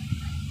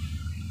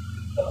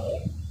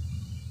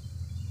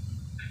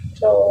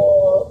 So,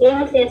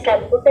 yun yung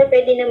sinasabi ko. Pero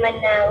pwede naman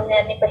na huwag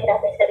natin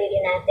pahirapan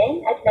sarili natin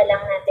at na lang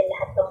natin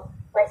lahat itong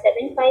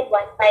 175,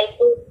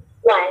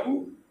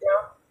 1521,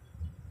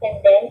 and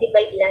then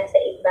divide lang sa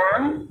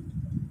ibang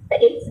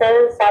sa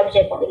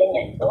subject kung ilan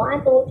yun. So,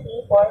 1, 2,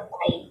 3, 4,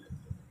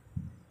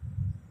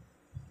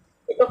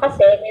 5. Ito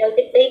kasi, may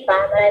multiply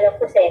pa,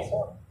 maraming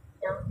proseso.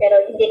 Pero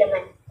hindi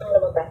naman ang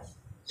lumabas.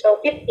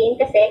 So,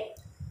 15 kasi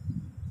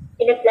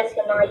pina-plus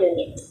yung mga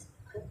units.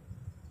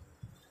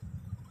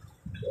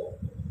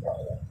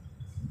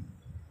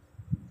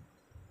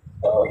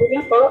 So,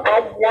 yun po,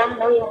 add lang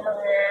yung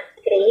mga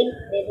grade,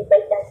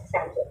 divide lang sa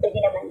subject. Pwede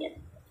naman yan.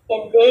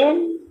 And then,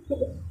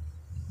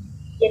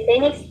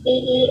 Euthenics,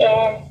 PE,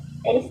 and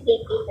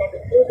NSTP not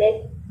included.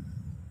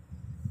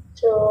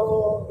 So,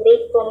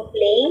 grade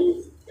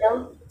complaints,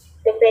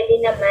 so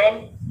pwede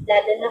naman,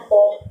 lalo na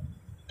kung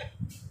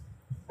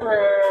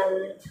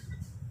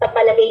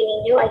papalagay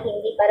ninyo ay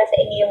hindi para sa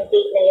inyo yung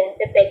grade na yun,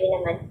 pwede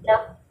naman,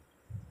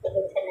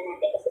 Pagbisan na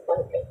natin kasi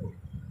complete na.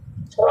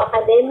 So,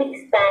 academic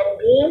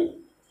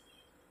standing.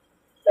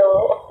 So,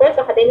 of course,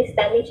 academic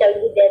standing shall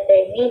be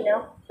determined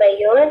by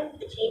your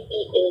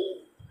GPA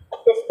of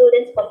the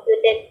students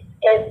computed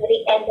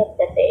every end of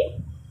the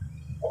term.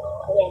 So,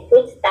 ayan,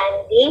 good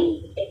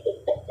standing.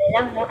 Ipipot na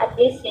lang, at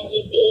least yung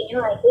GPA nyo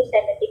ay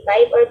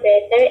 275 or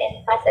better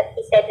and pass at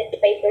least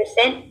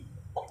 75%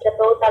 of the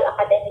total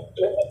academic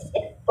units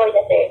for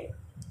the term.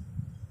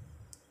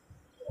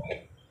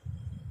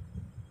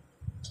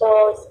 So,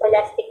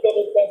 scholastic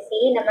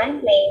delinquency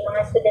naman, may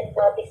mga student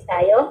notice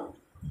tayo.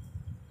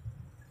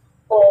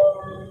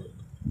 Kung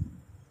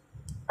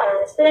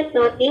student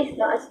notice,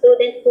 no, a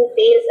student who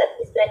fails at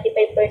least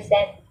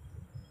 25%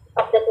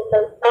 of the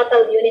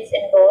total units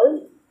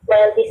enrolled,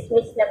 while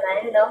dismissed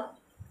naman, no,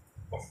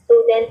 a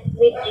student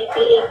with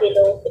GPA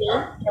below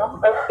 3, no,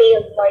 or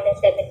failed more than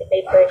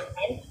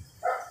 75%,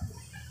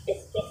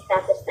 dismissed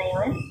status na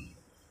yun.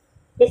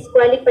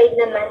 Disqualified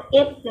naman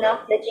if,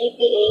 no, the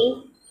GPA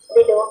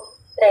below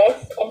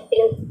 3 and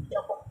failed, no,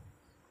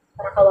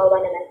 parang kawawa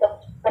naman to,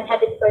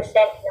 100%,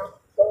 no,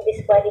 so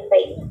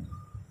disqualified.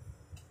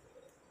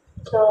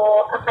 So,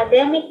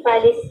 academic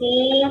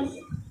policies,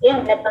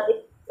 yun,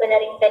 nabanggit ko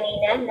na rin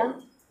kanina, no?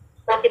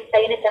 Bakit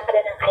tayo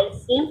nagkakaroon ng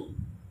IC,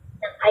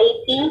 ng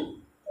IP,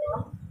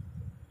 no?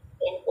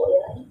 Yan po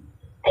yun.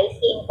 IC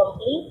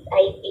incomplete,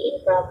 IP in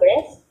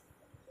progress.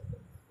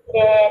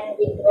 Then,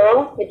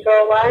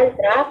 withdrawal,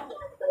 draft,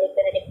 nabanggit ko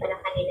na rin pala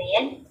kanina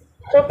yan.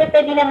 So,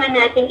 pwede naman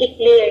natin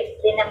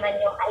i-clear din naman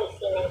yung IC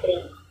ng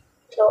grade.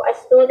 So, a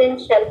student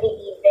shall be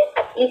given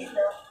at least,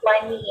 no,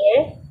 1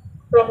 year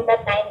from the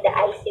time the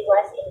IC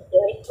was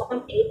incurred to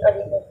complete or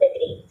remove the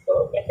grade.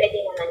 So, pwede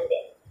naman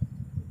din.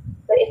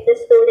 So, if the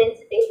students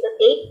fail to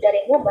take the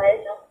removal,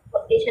 no,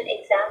 completion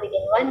exam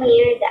within 1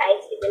 year, the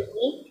IC will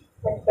be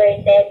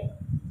converted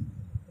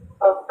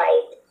of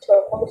 5.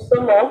 So, kung gusto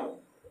mo,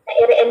 na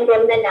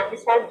i-re-enroll na lang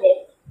yung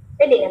subject,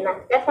 pwede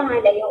naman. Kaso nga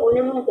lang, yung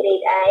unang mong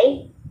grade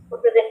ay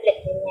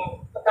mag-reflect din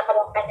yan.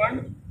 Magkakaroon ka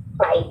ng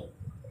 5.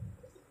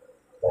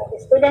 So, the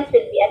students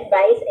will be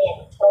advised,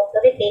 ayan, so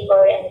to retake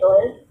or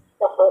enroll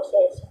the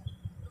courses.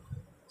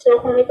 So,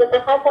 kung may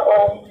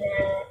pagkakataon na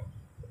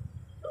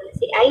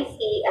si IC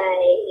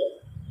ay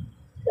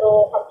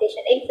through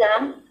completion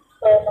exam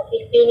or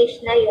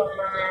mag-finish na yung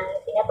mga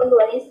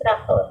pinapagawa ng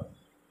instructor,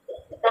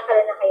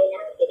 magkakaroon na kayo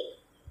ng grade.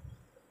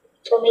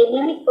 So, may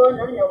limit po,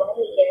 no, na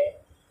 1 year.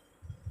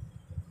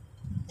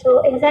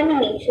 So,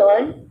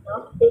 examination,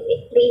 no,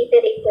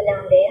 reiterate ko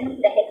lang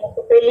din dahil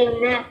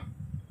magpuprelim na.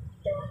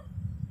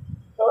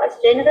 So, as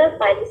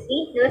general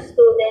policy, no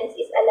students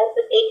is allowed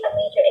to take a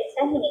major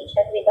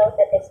examination without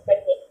a test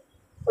permit.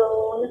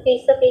 So, no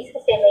face-to-face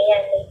kasi may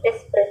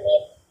test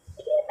permit,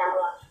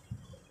 tinatawag.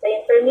 So,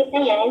 yung permit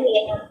na yan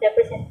yung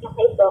represent nyo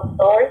kay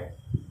doctor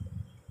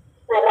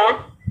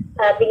para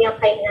bigyan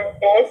kayo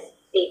ng test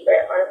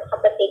paper or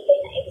makapag-take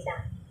kayo ng exam.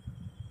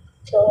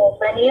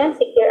 So, paano yun?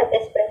 Secure a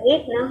test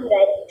permit, no?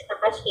 Galing sa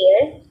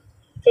cashier.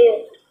 So,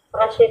 yung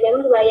cashier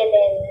din, kaya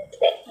din,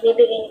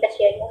 bibigyan ni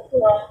cashier yung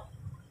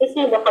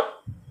resibo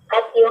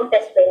at yung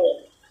test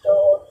permit.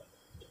 So,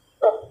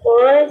 of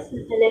course,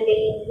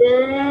 nakalagay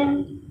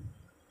dyan,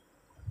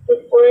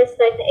 before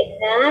start na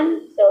exam,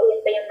 so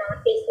yun pa yung mga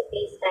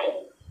face-to-face time.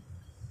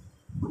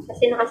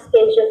 Kasi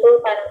naka-schedule ko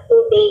parang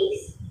 2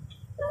 days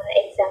na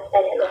exam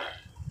talaga.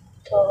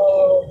 So,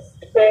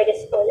 where the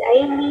school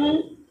ID,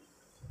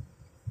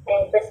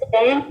 and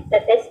present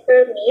the test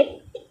permit,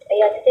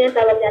 ayan, ito yung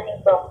tawag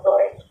natin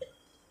proctor.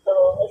 So,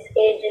 may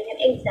schedule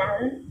yung exam,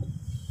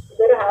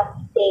 siguro half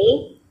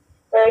day,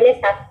 or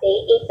less half day,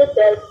 8 to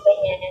 12,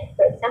 ganyan.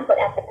 For example,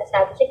 apat na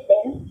subject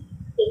din,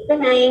 8 to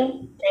 9,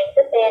 9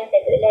 to 10,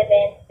 10 to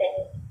 11,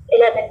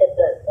 11 to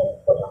 12, ganyan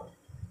po yung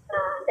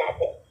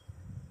dati.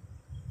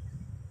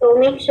 So,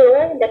 make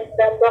sure that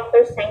the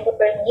proctor sign the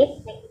permit,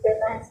 may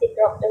pirmahan si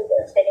proctor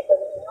doon sa likod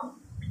ninyo.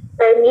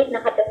 Permit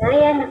na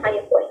katunayan na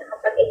kayo po ay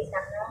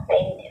nakapag-exam ng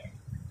time na yun.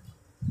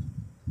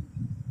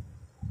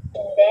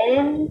 And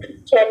then,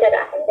 etc.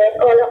 And then,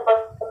 all of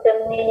our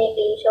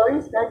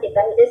communications, no,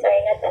 devices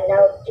are not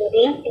allowed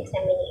during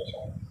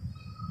examination.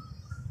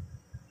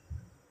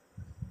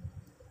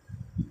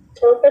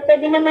 So,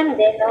 pwede naman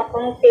din, no,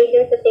 kung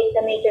failure to take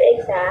the major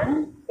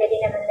exam, pwede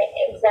naman may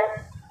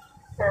exam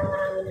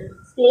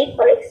slip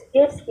or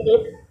excuse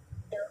slip,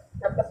 no,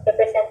 tapos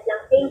represent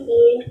lang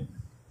failure.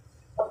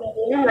 Kung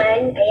hindi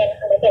naman, ayan,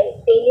 nakalagay,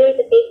 failure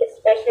to take the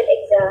special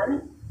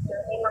exam, no,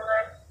 may mga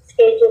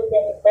schedule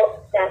din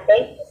po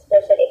dati,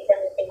 special exam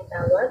na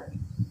tinatawag,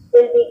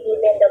 will be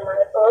given the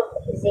mark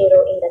of 0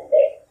 in the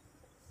term.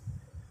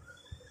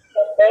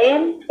 And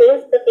then,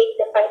 fails to take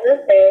the final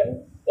term,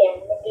 yan,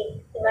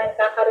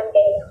 magkakaroon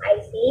kayo ng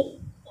IC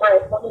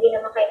mark kung hindi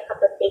naman kayo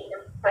nakapag-take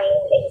ng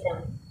final exam.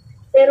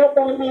 Pero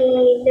kung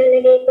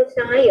ilalagay ko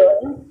sa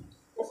ngayon,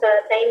 sa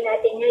time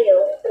natin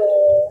ngayon,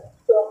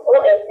 through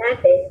OL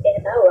natin,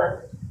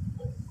 tinatawag,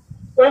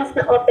 once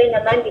na open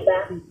naman, di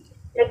ba,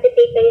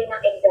 nag-take kayo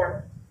ng exam.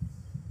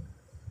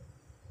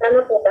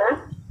 Tama po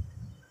ba?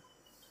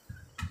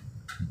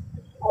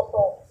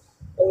 Opo.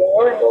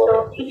 Ayun.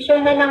 So, make sure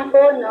na lang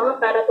po, no,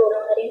 para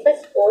tulong na rin sa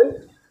school,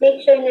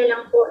 make sure na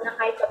lang po na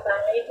kahit pa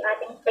paano yung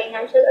ating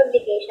financial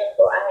obligation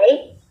po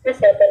ay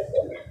na-settle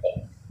po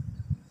natin.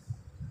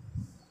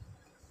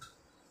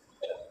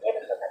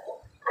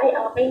 Ay,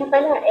 okay na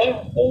pala.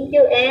 And thank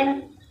you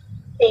and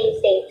stay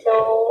safe. So,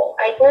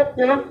 I hope,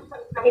 no,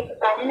 kahit pa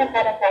paano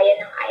nagkaroon tayo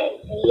ng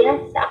idea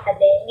sa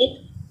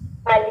academic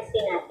policy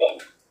natin.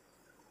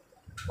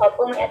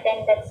 Opo, may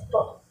attendance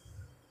po.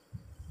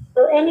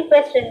 So, any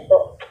question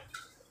po?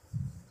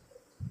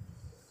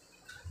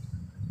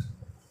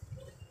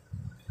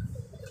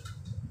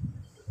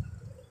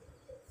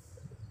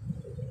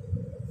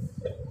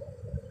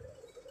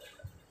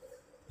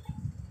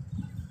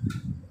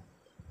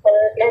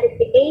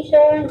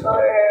 clarification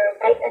or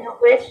kahit anong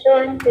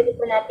question, pwede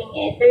po nating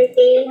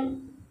entertain.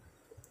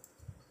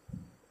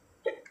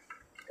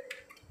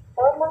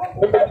 Mga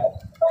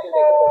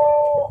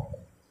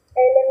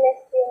LMS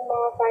yung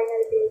mga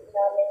final grade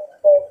namin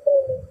for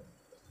training.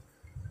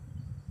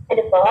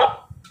 Ano po?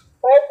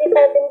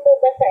 Participating po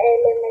ba sa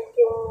LMS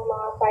yung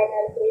mga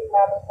final grade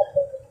namin sa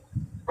training?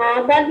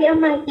 Bagi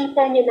ang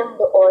makikita nyo lang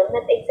doon,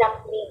 not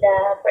exactly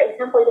for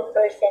example, yung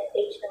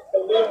percentage ng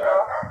training, no?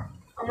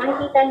 Ang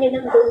makikita nyo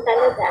lang doon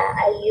talaga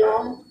ay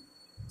yung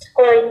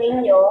score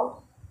ninyo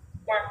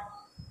ng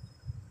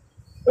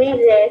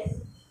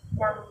quizzes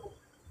ng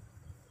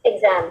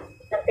exam,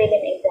 ng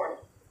prelim exam.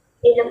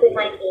 Yun lang po yung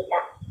makikita.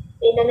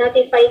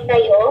 Na-notify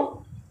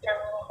kayo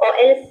ng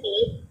OLC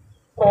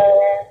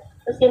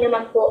kung sino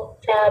man po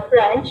sa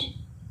branch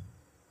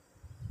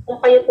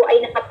kung kayo po ay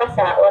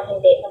nakapasa o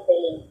hindi ng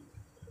prelim.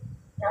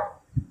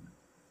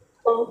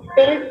 Kung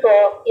failed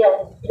po,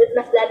 yun,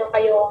 mas lalo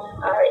kayong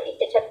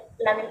i-chat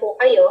namin po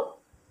kayo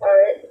or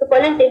ito po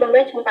lang sa ibang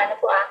branch kung paano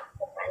po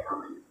kung paano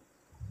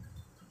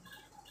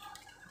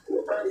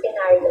ang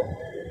scenario.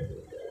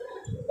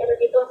 Pero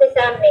dito kasi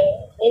sa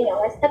amin, yun nga,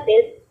 once na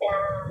failed,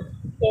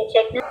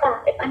 check na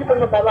pa. Paano pa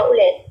mababa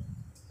ulit?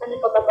 Paano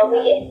pa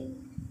babawiin?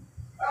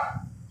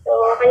 So,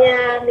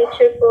 kaya make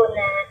sure po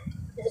na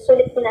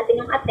nasusulit po natin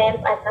yung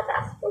attempt at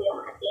mataas po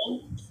yung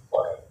ating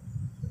score.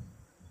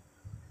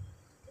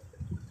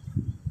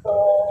 So,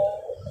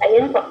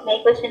 ayun po.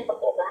 May question pa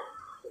po ba?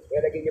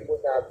 Ilagay niyo po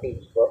sa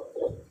page po.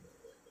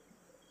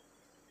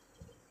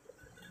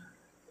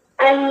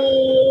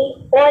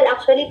 All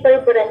actually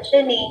per branch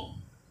yun eh.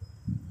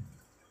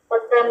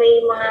 Pagka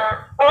may mga,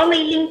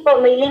 may link po,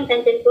 may link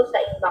nandyan po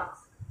sa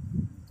inbox.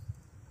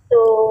 So,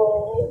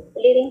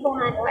 ulitin ko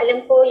nga, no?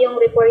 Alam ko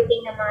yung reporting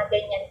ng mga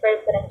ganyan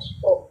per branch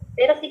po.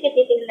 Pero sige,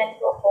 titingnan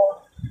ko kung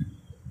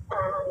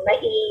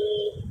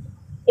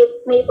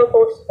may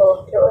post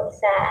ko doon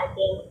sa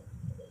ating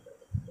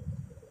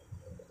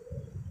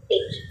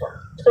page po.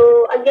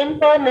 So,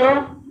 again po,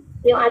 no,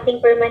 yung ating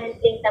permanent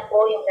link na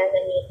po yung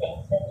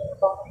gagamitin. So, yun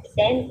po,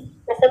 send.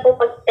 Basta po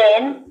pag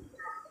 10,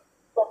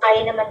 kung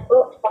kaya naman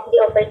po, pag di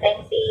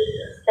overtime si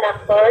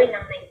instructor ng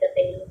 9 to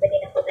 10, pwede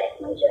na po tayo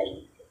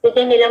mag-join.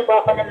 Bigyan niyo lang po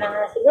ako ng mga,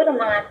 siguro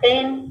mga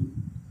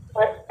 10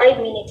 or 5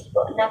 minutes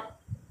po, no?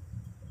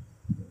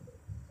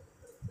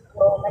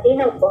 So,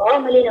 malinaw po.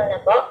 Malinaw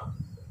na po.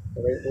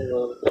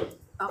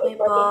 Okay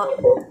po.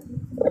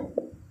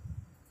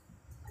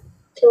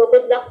 So,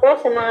 good luck po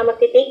sa mga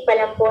magtitake pa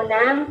lang po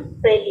ng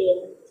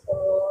prelim. So,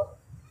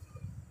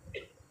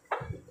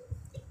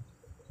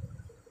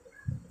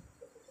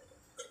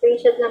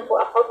 screenshot lang po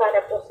ako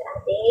para po sa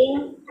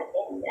ating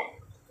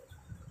attendance.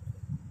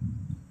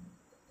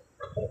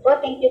 Okay po,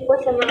 thank you po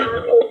sa mga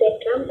open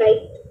cam.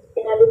 Kahit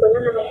sinabi ko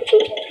lang na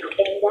mag-take ng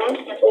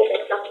attendance,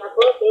 nag-open cam na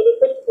po. Very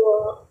good po.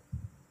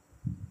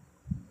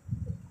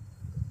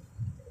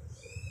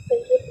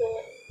 Thank you po.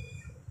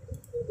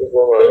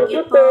 Thank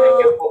you po.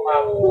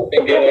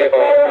 Thank you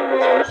po.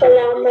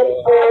 Salamat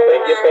po.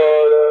 Thank you po.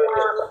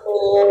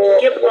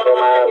 Thank you po.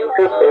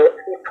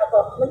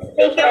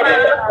 Mag-stay ka na.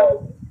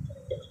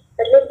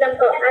 Sagot lang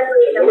po.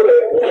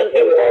 Thank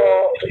you po.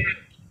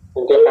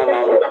 Thank you po,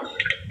 ma'am.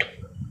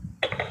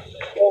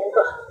 Ayan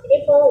po. Sige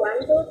po.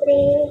 1, 2,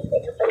 3.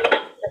 Teka pa lang.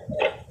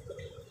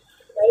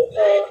 Okay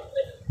po.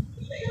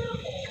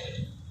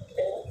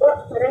 Ayan po.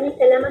 Maraming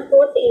salamat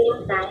po sa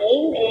inyong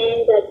time and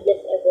God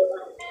bless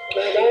everyone.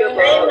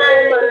 Bye,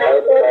 ma'am. Bye,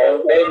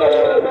 ma'am. Thank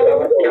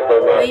you po,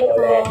 ma'am. Bye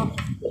po.